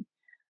thinking.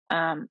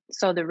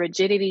 So the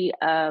rigidity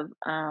of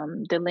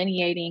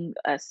delineating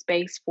a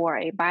space for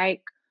a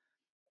bike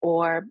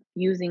or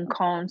using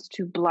cones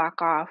to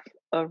block off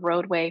a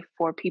roadway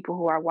for people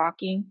who are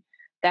walking,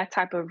 that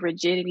type of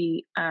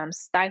rigidity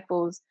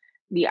stifles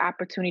the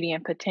opportunity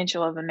and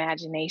potential of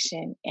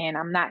imagination. And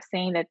I'm not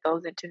saying that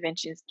those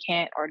interventions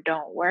can't or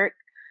don't work,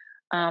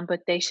 but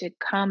they should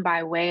come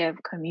by way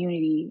of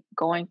community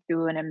going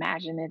through an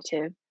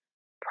imaginative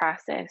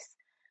process.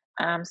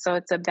 So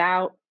it's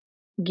about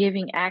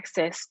giving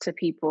access to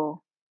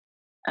people.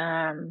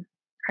 Her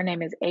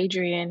name is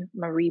Adrienne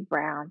Marie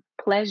Brown.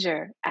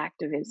 Pleasure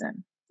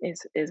activism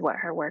is what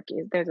her work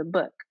is. There's a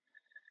book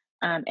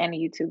and a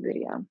YouTube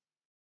video.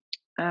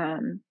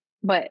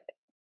 But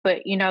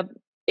you know,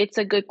 it's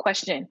a good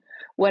question.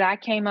 What I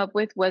came up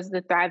with was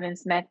the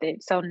Thrivance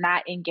method. So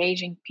not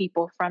engaging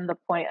people from the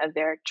point of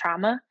their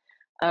trauma,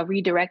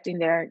 redirecting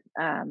their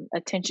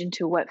attention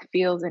to what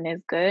feels and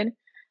is good.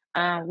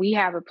 We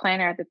have a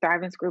planner at the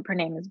Thrivance Group. Her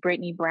name is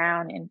Brittany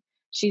Brown, and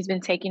she's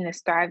been taking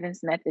this Thrivance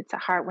method to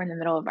heart. We're in the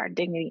middle of our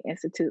Dignity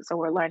Institute, so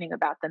we're learning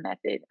about the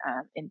method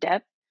in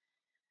depth.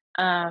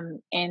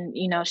 And,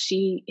 you know,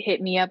 she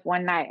hit me up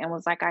one night and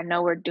was like, I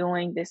know we're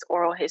doing this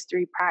oral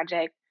history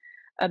project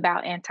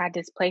about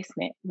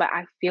anti-displacement, but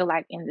I feel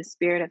like in the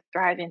spirit of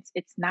Thrivance,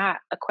 it's not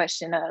a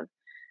question of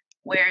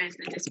where is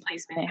the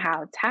displacement and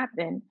how it's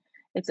happened.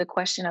 It's a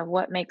question of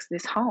what makes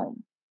this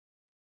home,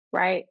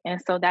 right? And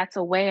so that's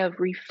a way of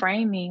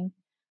reframing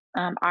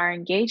our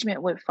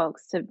engagement with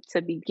folks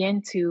to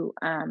begin to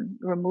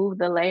remove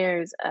the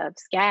layers of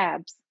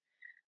scabs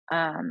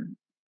and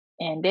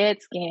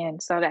dead skin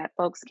so that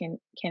folks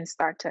can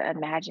start to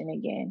imagine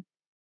again.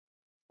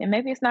 And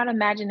maybe it's not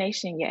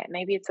imagination yet.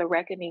 Maybe it's a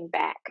reckoning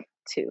back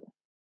too,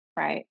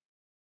 right?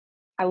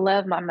 I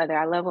love my mother.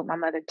 I love what my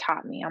mother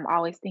taught me. I'm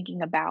always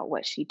thinking about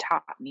what she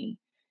taught me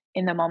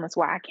in the moments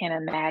where I can't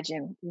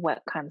imagine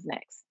what comes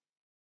next.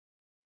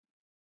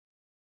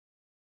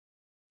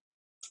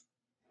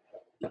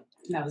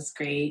 That was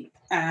great.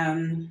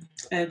 A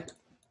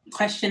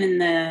question in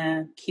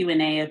the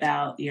Q&A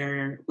about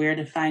where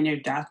to find your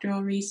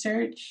doctoral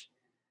research.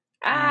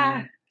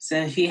 So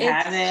if you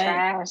have it,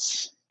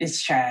 trash. It's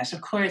trash.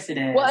 Of course it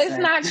is. Well, it's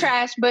not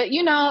trash, but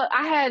you know,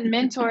 I had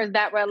mentors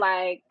that were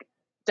like,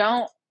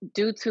 don't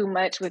do too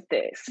much with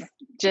this.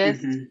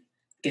 Just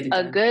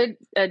a good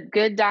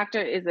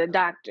doctor is a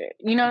doctor.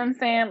 You know what I'm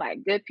saying?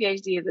 Like good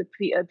PhD is a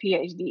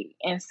PhD.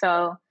 And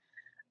so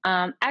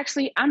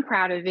actually I'm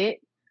proud of it.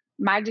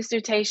 My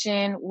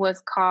dissertation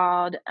was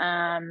called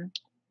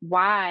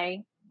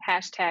Why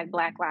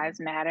 #Black Lives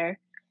Matter,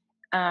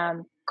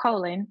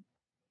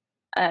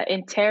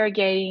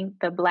 interrogating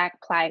the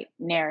Black plight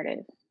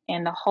narrative.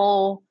 And the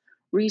whole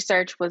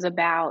research was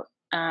about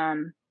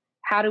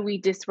how do we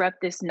disrupt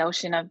this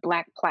notion of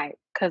Black plight?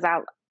 Because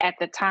I, at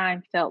the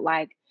time, felt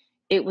like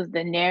it was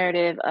the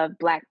narrative of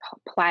Black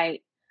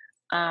plight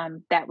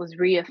that was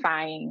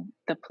reifying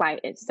the plight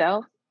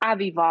itself.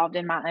 I've evolved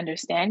in my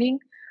understanding,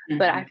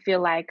 but I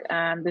feel like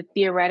the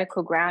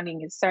theoretical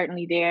grounding is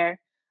certainly there.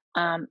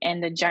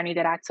 And the journey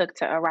that I took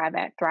to arrive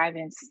at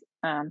Thrivance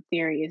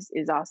theory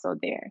is also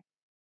there.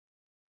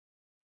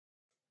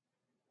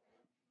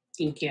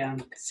 Thank you.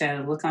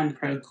 So look on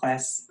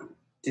ProQuest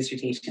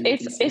dissertation.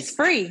 It's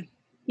free.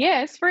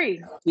 Yeah, it's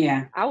free.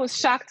 Yeah. I was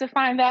shocked to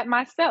find that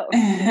myself.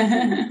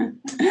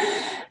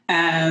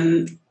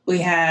 We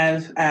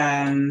have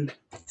a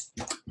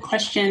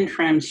question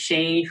from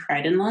Shay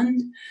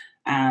Freidenlund.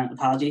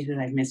 Apologies if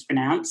I've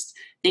mispronounced.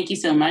 Thank you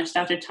so much,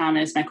 Dr.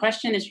 Thomas. My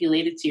question is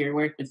related to your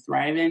work with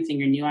Thrivance and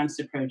your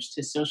nuanced approach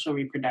to social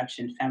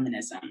reproduction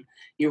feminism.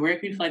 Your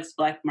work reflects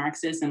Black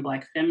Marxist and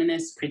Black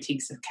feminist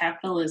critiques of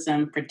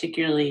capitalism,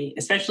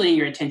 especially in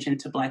your attention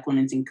to Black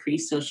women's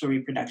increased social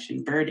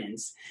reproduction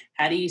burdens.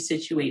 How do you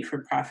situate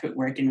for-profit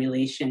work in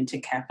relation to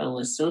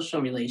capitalist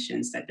social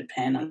relations that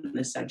depend on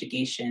the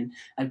subjugation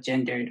of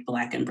gendered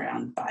Black and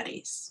brown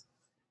bodies?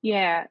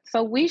 Yeah,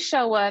 so we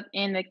show up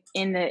in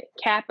the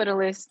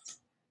capitalist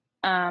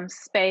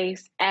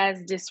space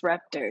as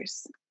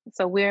disruptors.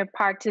 So we're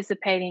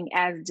participating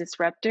as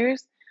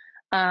disruptors,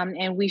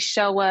 and we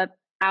show up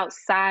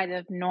outside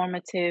of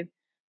normative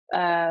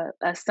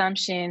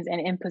assumptions and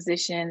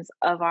impositions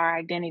of our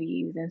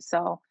identities. And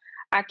so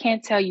I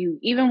can't tell you,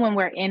 even when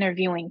we're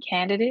interviewing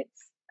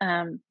candidates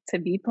to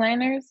be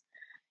planners,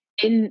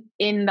 in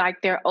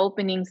like their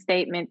opening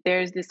statement,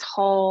 there's this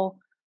whole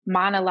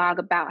monologue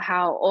about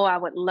how, I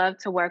would love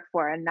to work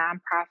for a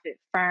nonprofit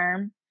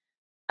firm.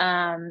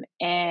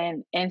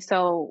 And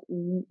so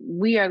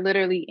we are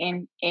literally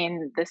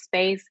in the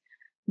space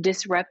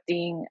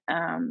disrupting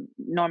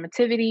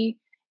normativity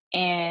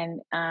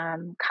and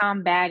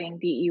combating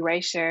the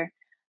erasure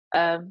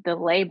of the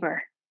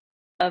labor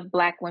of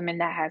Black women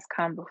that has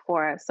come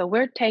before us. So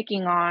we're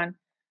taking on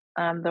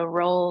the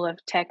role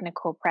of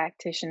technical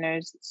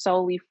practitioners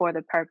solely for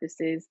the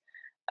purposes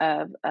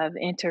of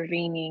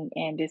intervening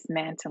and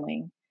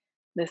dismantling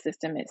the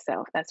system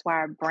itself. That's why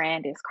our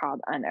brand is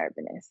called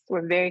Unurbanist.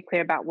 We're very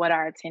clear about what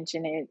our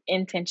intention is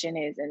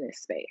in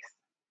this space.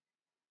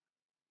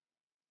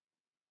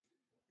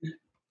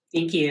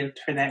 Thank you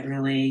for that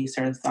really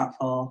sort of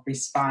thoughtful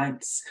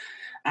response.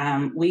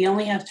 We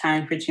only have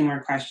time for 2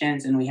 more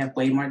questions, and we have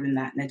way more than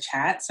that in the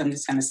chat. So I'm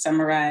just going to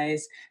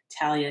summarize.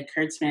 Talia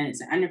Kurtzman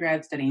is an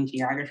undergrad studying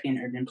geography and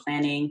urban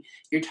planning.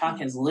 Your talk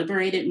has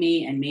liberated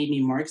me and made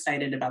me more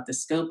excited about the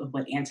scope of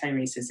what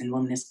anti-racist and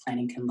womanist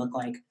planning can look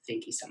like.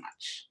 Thank you so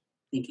much.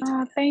 Thank you,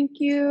 Talia. Thank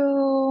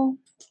you.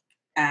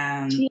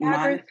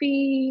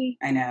 Geography.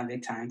 I know,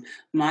 big time.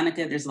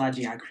 Monica, there's a lot of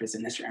geographers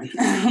in this room.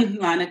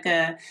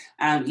 Monica,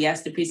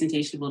 yes, the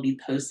presentation will be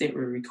posted.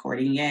 We're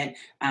recording it.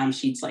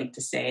 She'd like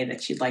to say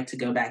that she'd like to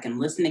go back and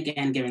listen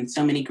again, given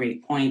so many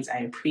great points. I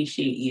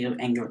appreciate you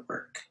and your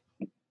work.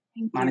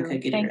 Monica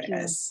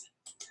Gutierrez.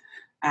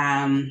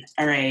 All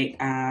right.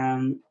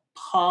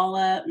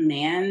 Paula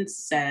Mann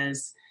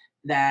says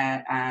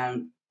that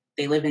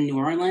they live in New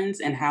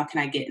Orleans, and how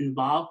can I get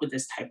involved with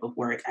this type of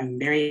work? I'm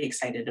very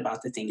excited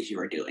about the things you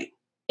are doing.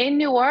 In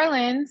New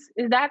Orleans?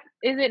 Is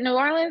it New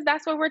Orleans?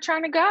 That's where we're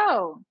trying to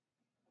go.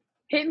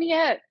 Hit me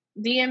up.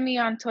 DM me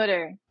on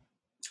Twitter.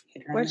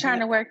 We're trying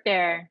to work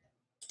there.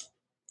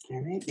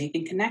 All right,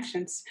 making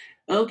connections.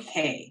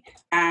 Okay,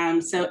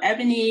 so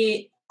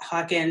Ebony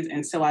Hawkins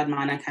and Sawad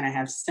Mana kind of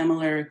have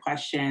similar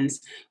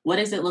questions. What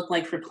does it look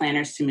like for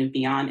planners to move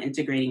beyond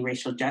integrating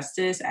racial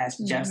justice as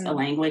just a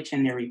language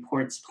in their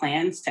reports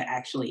plans to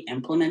actually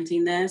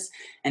implementing this?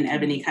 And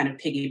Ebony kind of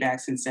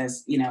piggybacks and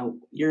says, you know,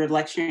 you're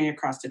lecturing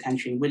across the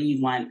country. What do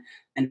you want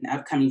an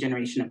upcoming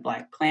generation of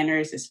Black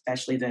planners,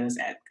 especially those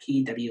at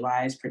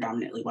PWIs,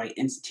 predominantly white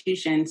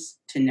institutions,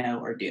 to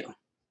know or do?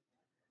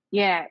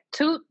 Yeah,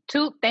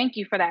 thank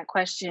you for that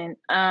question.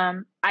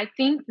 I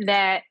think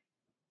that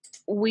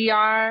we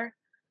are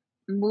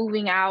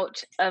moving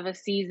out of a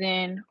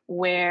season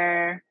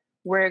where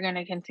we're going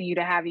to continue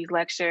to have these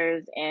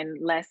lectures and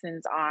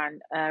lessons on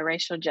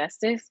racial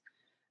justice.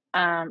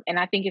 And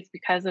I think it's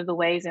because of the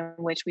ways in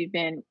which we've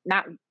been,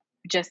 not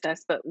just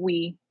us, but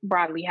we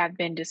broadly have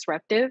been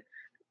disruptive.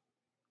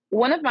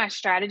 One of my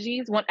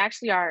strategies,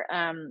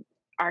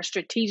 our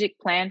strategic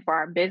plan for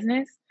our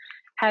business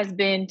has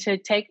been to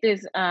take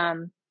this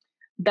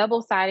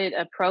double-sided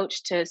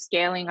approach to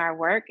scaling our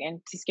work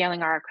and to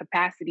scaling our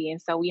capacity.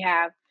 And so we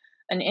have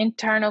an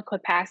internal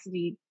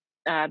capacity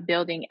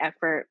building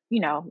effort,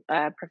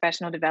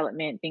 professional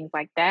development, things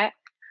like that.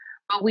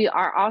 But we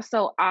are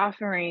also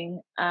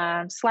offering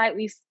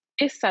slightly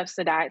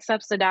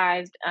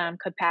subsidized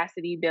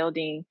capacity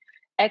building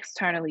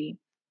externally.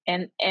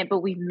 But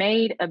we've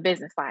made a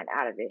business line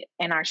out of it.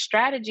 And our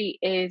strategy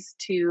is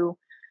to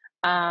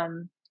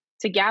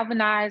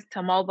galvanize,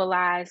 to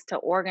mobilize, to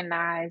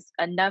organize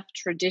enough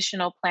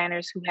traditional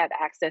planners who have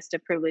access to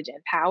privilege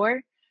and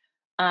power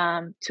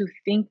to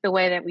think the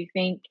way that we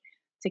think,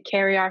 to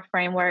carry our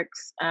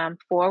frameworks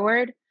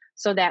forward,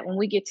 so that when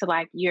we get to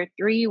like year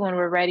 3, when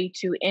we're ready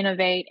to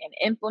innovate and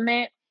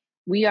implement,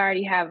 we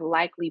already have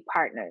likely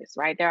partners,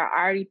 right? There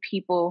are already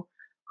people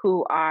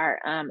who are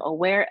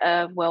aware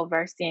of,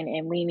 well-versed in,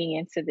 and leaning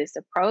into this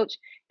approach.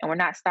 And we're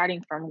not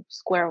starting from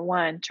square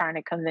one trying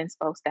to convince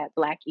folks that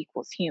Black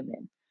equals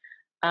human.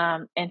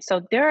 And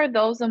so there are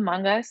those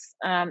among us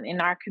in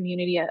our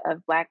community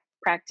of Black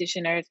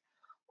practitioners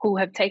who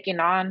have taken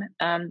on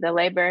the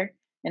labor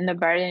and the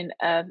burden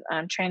of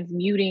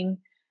transmuting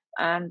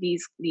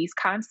these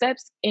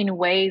concepts in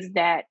ways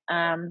that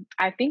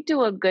I think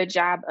do a good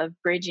job of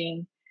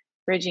bridging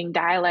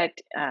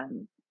dialect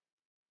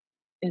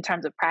in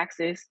terms of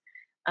praxis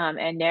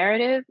and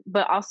narrative,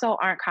 but also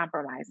aren't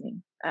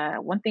compromising.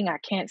 One thing I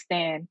can't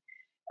stand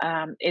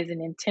is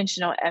an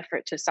intentional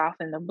effort to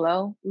soften the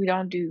blow. We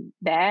don't do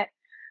that,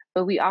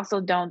 but we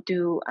also don't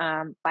do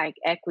like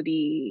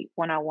equity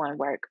one-on-one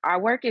work.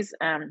 Our work is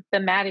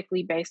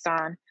thematically based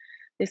on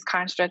this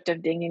construct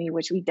of dignity,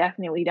 which we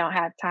definitely don't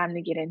have time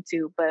to get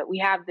into, but we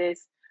have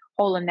this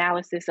whole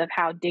analysis of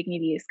how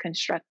dignity is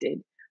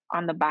constructed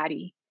on the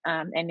body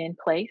and in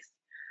place,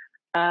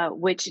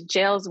 which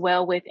gels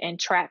well with and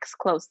tracks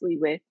closely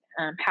with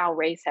how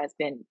race has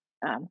been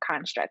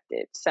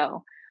constructed.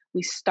 So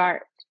we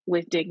start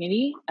with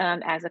dignity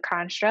as a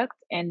construct,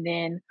 and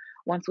then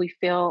once we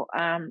feel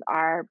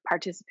our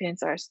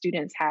participants or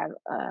students have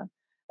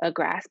a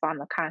grasp on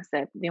the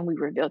concept, then we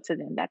reveal to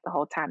them that the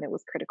whole time it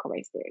was critical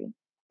race theory.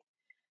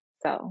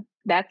 So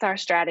that's our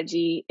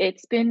strategy.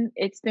 It's been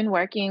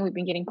working. We've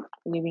been getting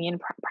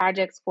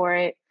projects for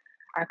it.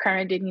 Our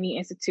current Dignity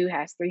Institute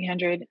has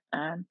 300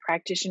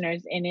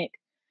 practitioners in it.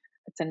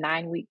 It's a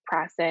 9-week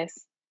process,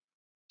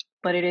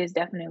 but it is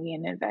definitely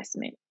an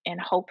investment and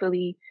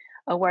hopefully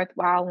a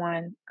worthwhile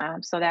one,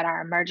 so that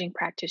our emerging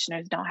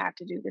practitioners don't have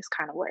to do this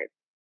kind of work.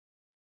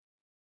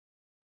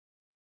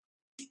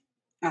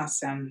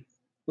 Awesome.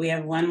 We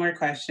have one more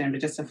question, but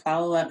just a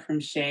follow-up from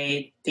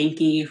Shay.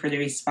 Thanking you for the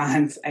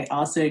response. I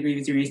also agree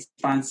with your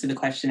response to the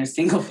question of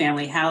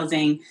single-family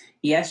housing.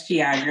 Yes,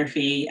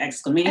 geography,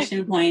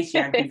 exclamation points,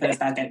 geography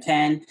postdoc at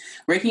Penn.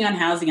 Working on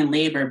housing and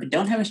labor, but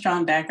don't have a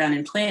strong background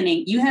in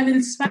planning. You have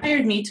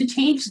inspired me to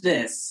change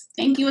this.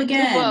 Thank you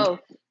again. Well,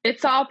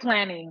 it's all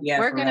planning. Yeah,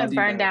 we're going to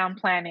burn down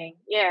planning.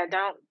 Yeah,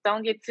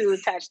 don't get too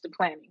attached to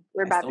planning.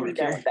 We're about to be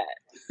done with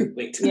that.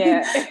 Wait.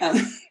 Yeah.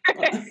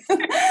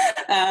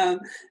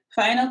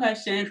 Final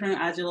question from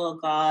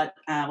Ajal God,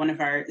 one of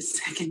our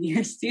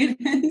second-year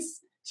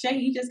students. Shay,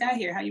 you just got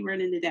here. How you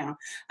running it down?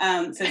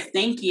 Says,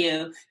 thank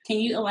you. Can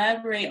you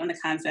elaborate on the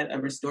concept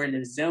of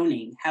restorative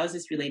zoning? How is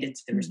this related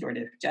to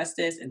restorative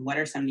justice, and what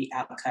are some of the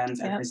outcomes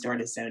of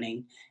restorative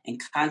zoning in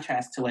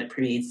contrast to what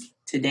prevails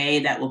today?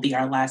 That will be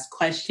our last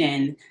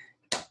question.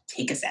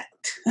 Take us out.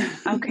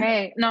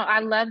 Okay. No, I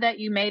love that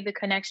you made the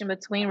connection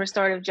between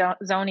restorative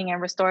zoning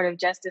and restorative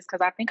justice,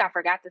 because I think I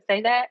forgot to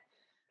say that.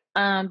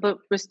 But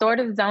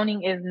restorative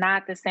zoning is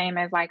not the same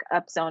as like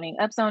upzoning.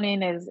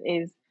 Upzoning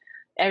is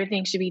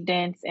everything should be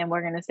dense and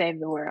we're going to save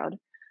the world.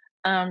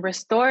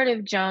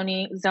 Restorative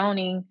zoning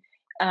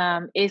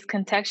is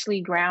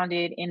contextually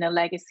grounded in the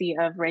legacy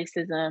of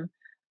racism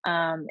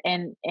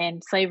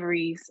and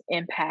slavery's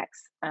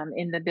impacts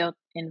in the built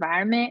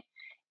environment.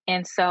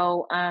 And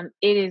so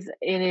it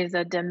is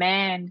a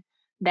demand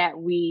that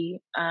we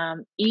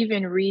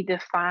even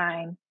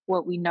redefine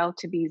what we know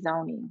to be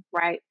zoning,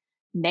 right?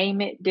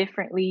 Name it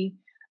differently,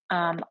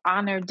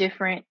 honor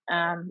different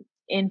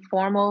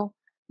informal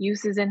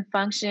uses and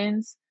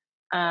functions,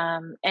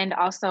 and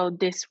also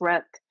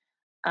disrupt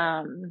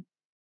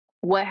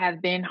what have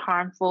been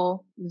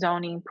harmful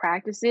zoning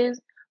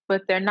practices,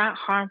 but they're not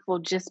harmful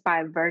just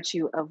by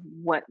virtue of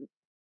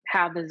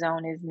how the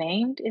zone is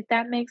named, if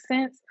that makes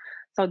sense.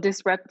 So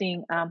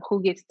disrupting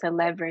who gets to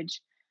leverage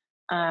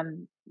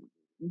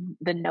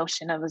the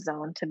notion of a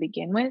zone to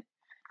begin with.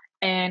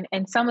 And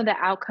some of the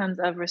outcomes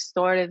of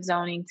restorative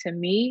zoning to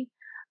me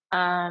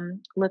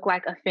look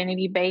like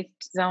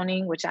affinity-based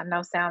zoning, which I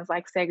know sounds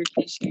like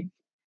segregation,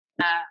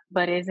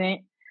 but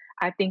isn't.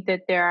 I think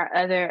that there are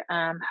other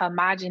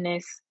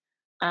homogenous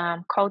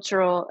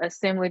cultural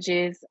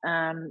assemblages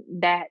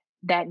that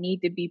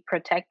need to be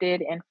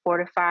protected and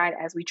fortified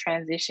as we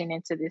transition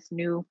into this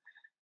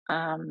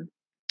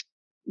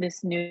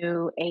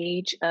new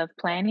age of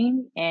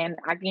planning. And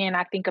again,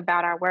 I think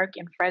about our work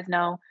in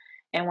Fresno,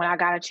 and when I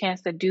got a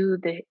chance to do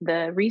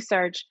the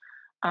research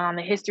on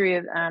the history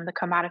of the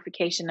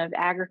commodification of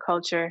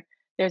agriculture,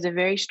 there's a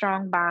very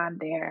strong bond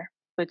there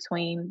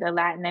between the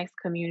Latinx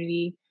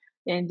community,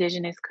 the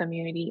Indigenous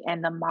community,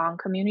 and the Hmong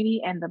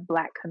community and the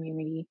Black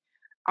community,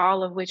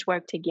 all of which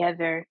work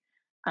together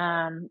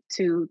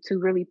to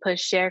really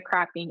push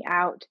sharecropping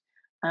out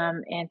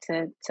and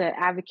to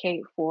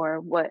advocate for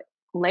what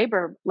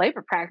labor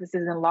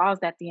practices and laws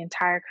that the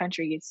entire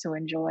country gets to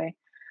enjoy.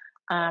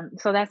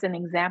 So that's an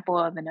example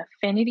of an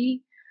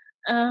affinity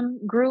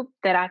group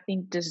that I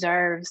think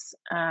deserves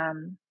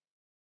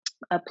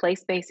a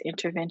place-based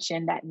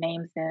intervention that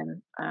names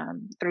them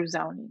through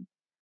zoning.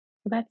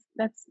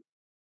 That's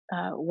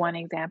one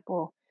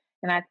example.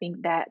 And I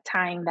think that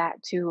tying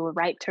that to a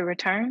right to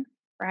return,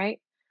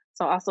 right?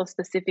 So also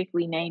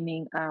specifically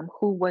naming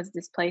who was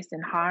displaced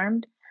and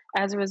harmed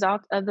as a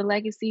result of the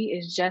legacy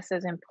is just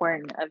as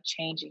important of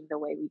changing the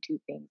way we do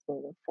things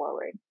moving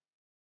forward.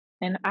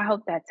 And I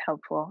hope that's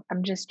helpful.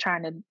 I'm just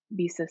trying to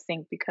be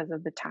succinct because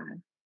of the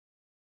time.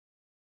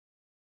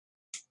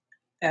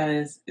 That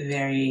was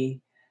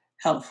very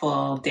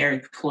helpful.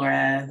 Derek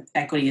Flora,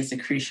 equity is a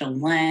crucial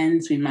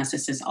lens. We must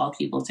assist all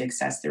people to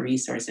access the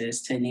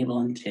resources to enable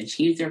them to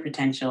achieve their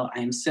potential. I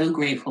am so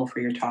grateful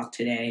for your talk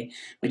today,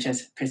 which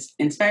has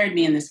inspired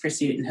me in this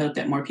pursuit, and hope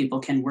that more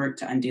people can work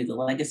to undo the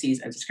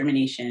legacies of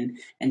discrimination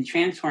and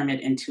transform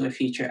it into a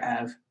future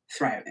of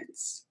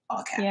thrivance,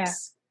 all caps. Yeah.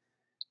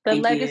 The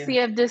legacy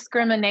of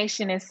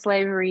discrimination is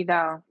slavery,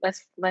 though.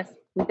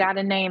 We got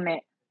to name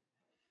it.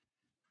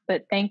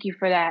 But thank you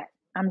for that.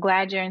 I'm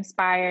glad you're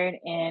inspired,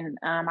 and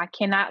I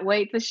cannot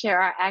wait to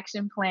share our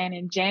action plan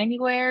in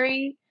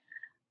January.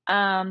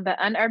 The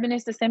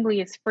Urbanist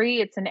Assembly is free.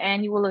 It's an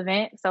annual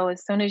event. So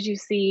as soon as you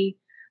see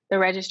the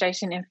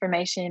registration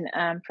information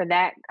for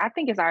that, I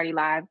think it's already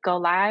live. Go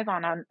live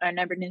on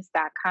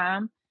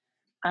urbanist.com.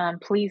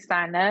 Please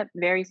sign up.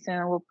 Very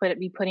soon we'll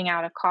be putting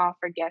out a call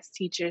for guest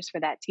teachers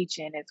for that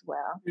teach-in as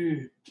well.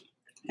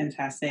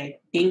 Fantastic.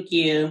 Thank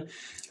you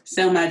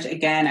so much.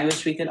 Again, I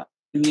wish we could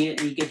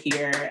mute and you could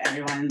hear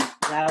everyone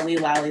loudly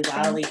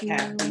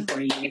clapping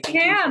for you.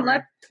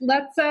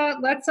 Let's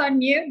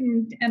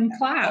unmute and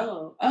clap.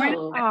 I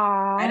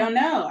don't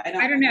know.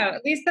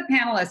 At least the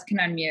panelists can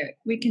unmute.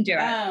 We can do it.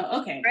 Oh,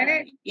 okay.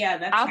 Right?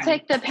 Yeah, I'll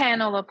take the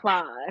panel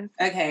applause.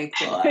 Okay,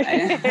 cool.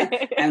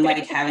 I'm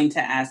like having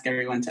to ask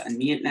everyone to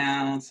unmute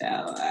now, so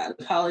I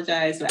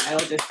apologize, but I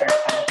will just start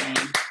clapping.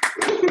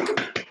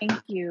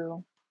 Thank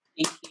you.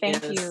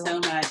 Thank you so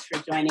much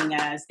for joining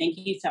us. Thank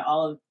you to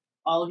all of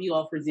all of you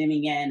all for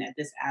zooming in at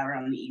this hour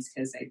on the East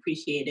Coast. I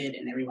appreciate it,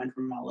 and everyone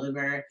from all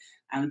over.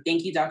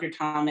 Thank you, Dr.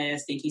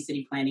 Thomas. Thank you,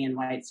 City Planning and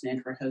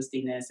Weitzman, for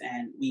hosting this,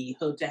 and we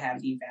hope to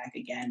have you back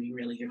again. We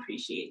really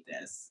appreciate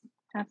this.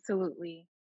 Absolutely.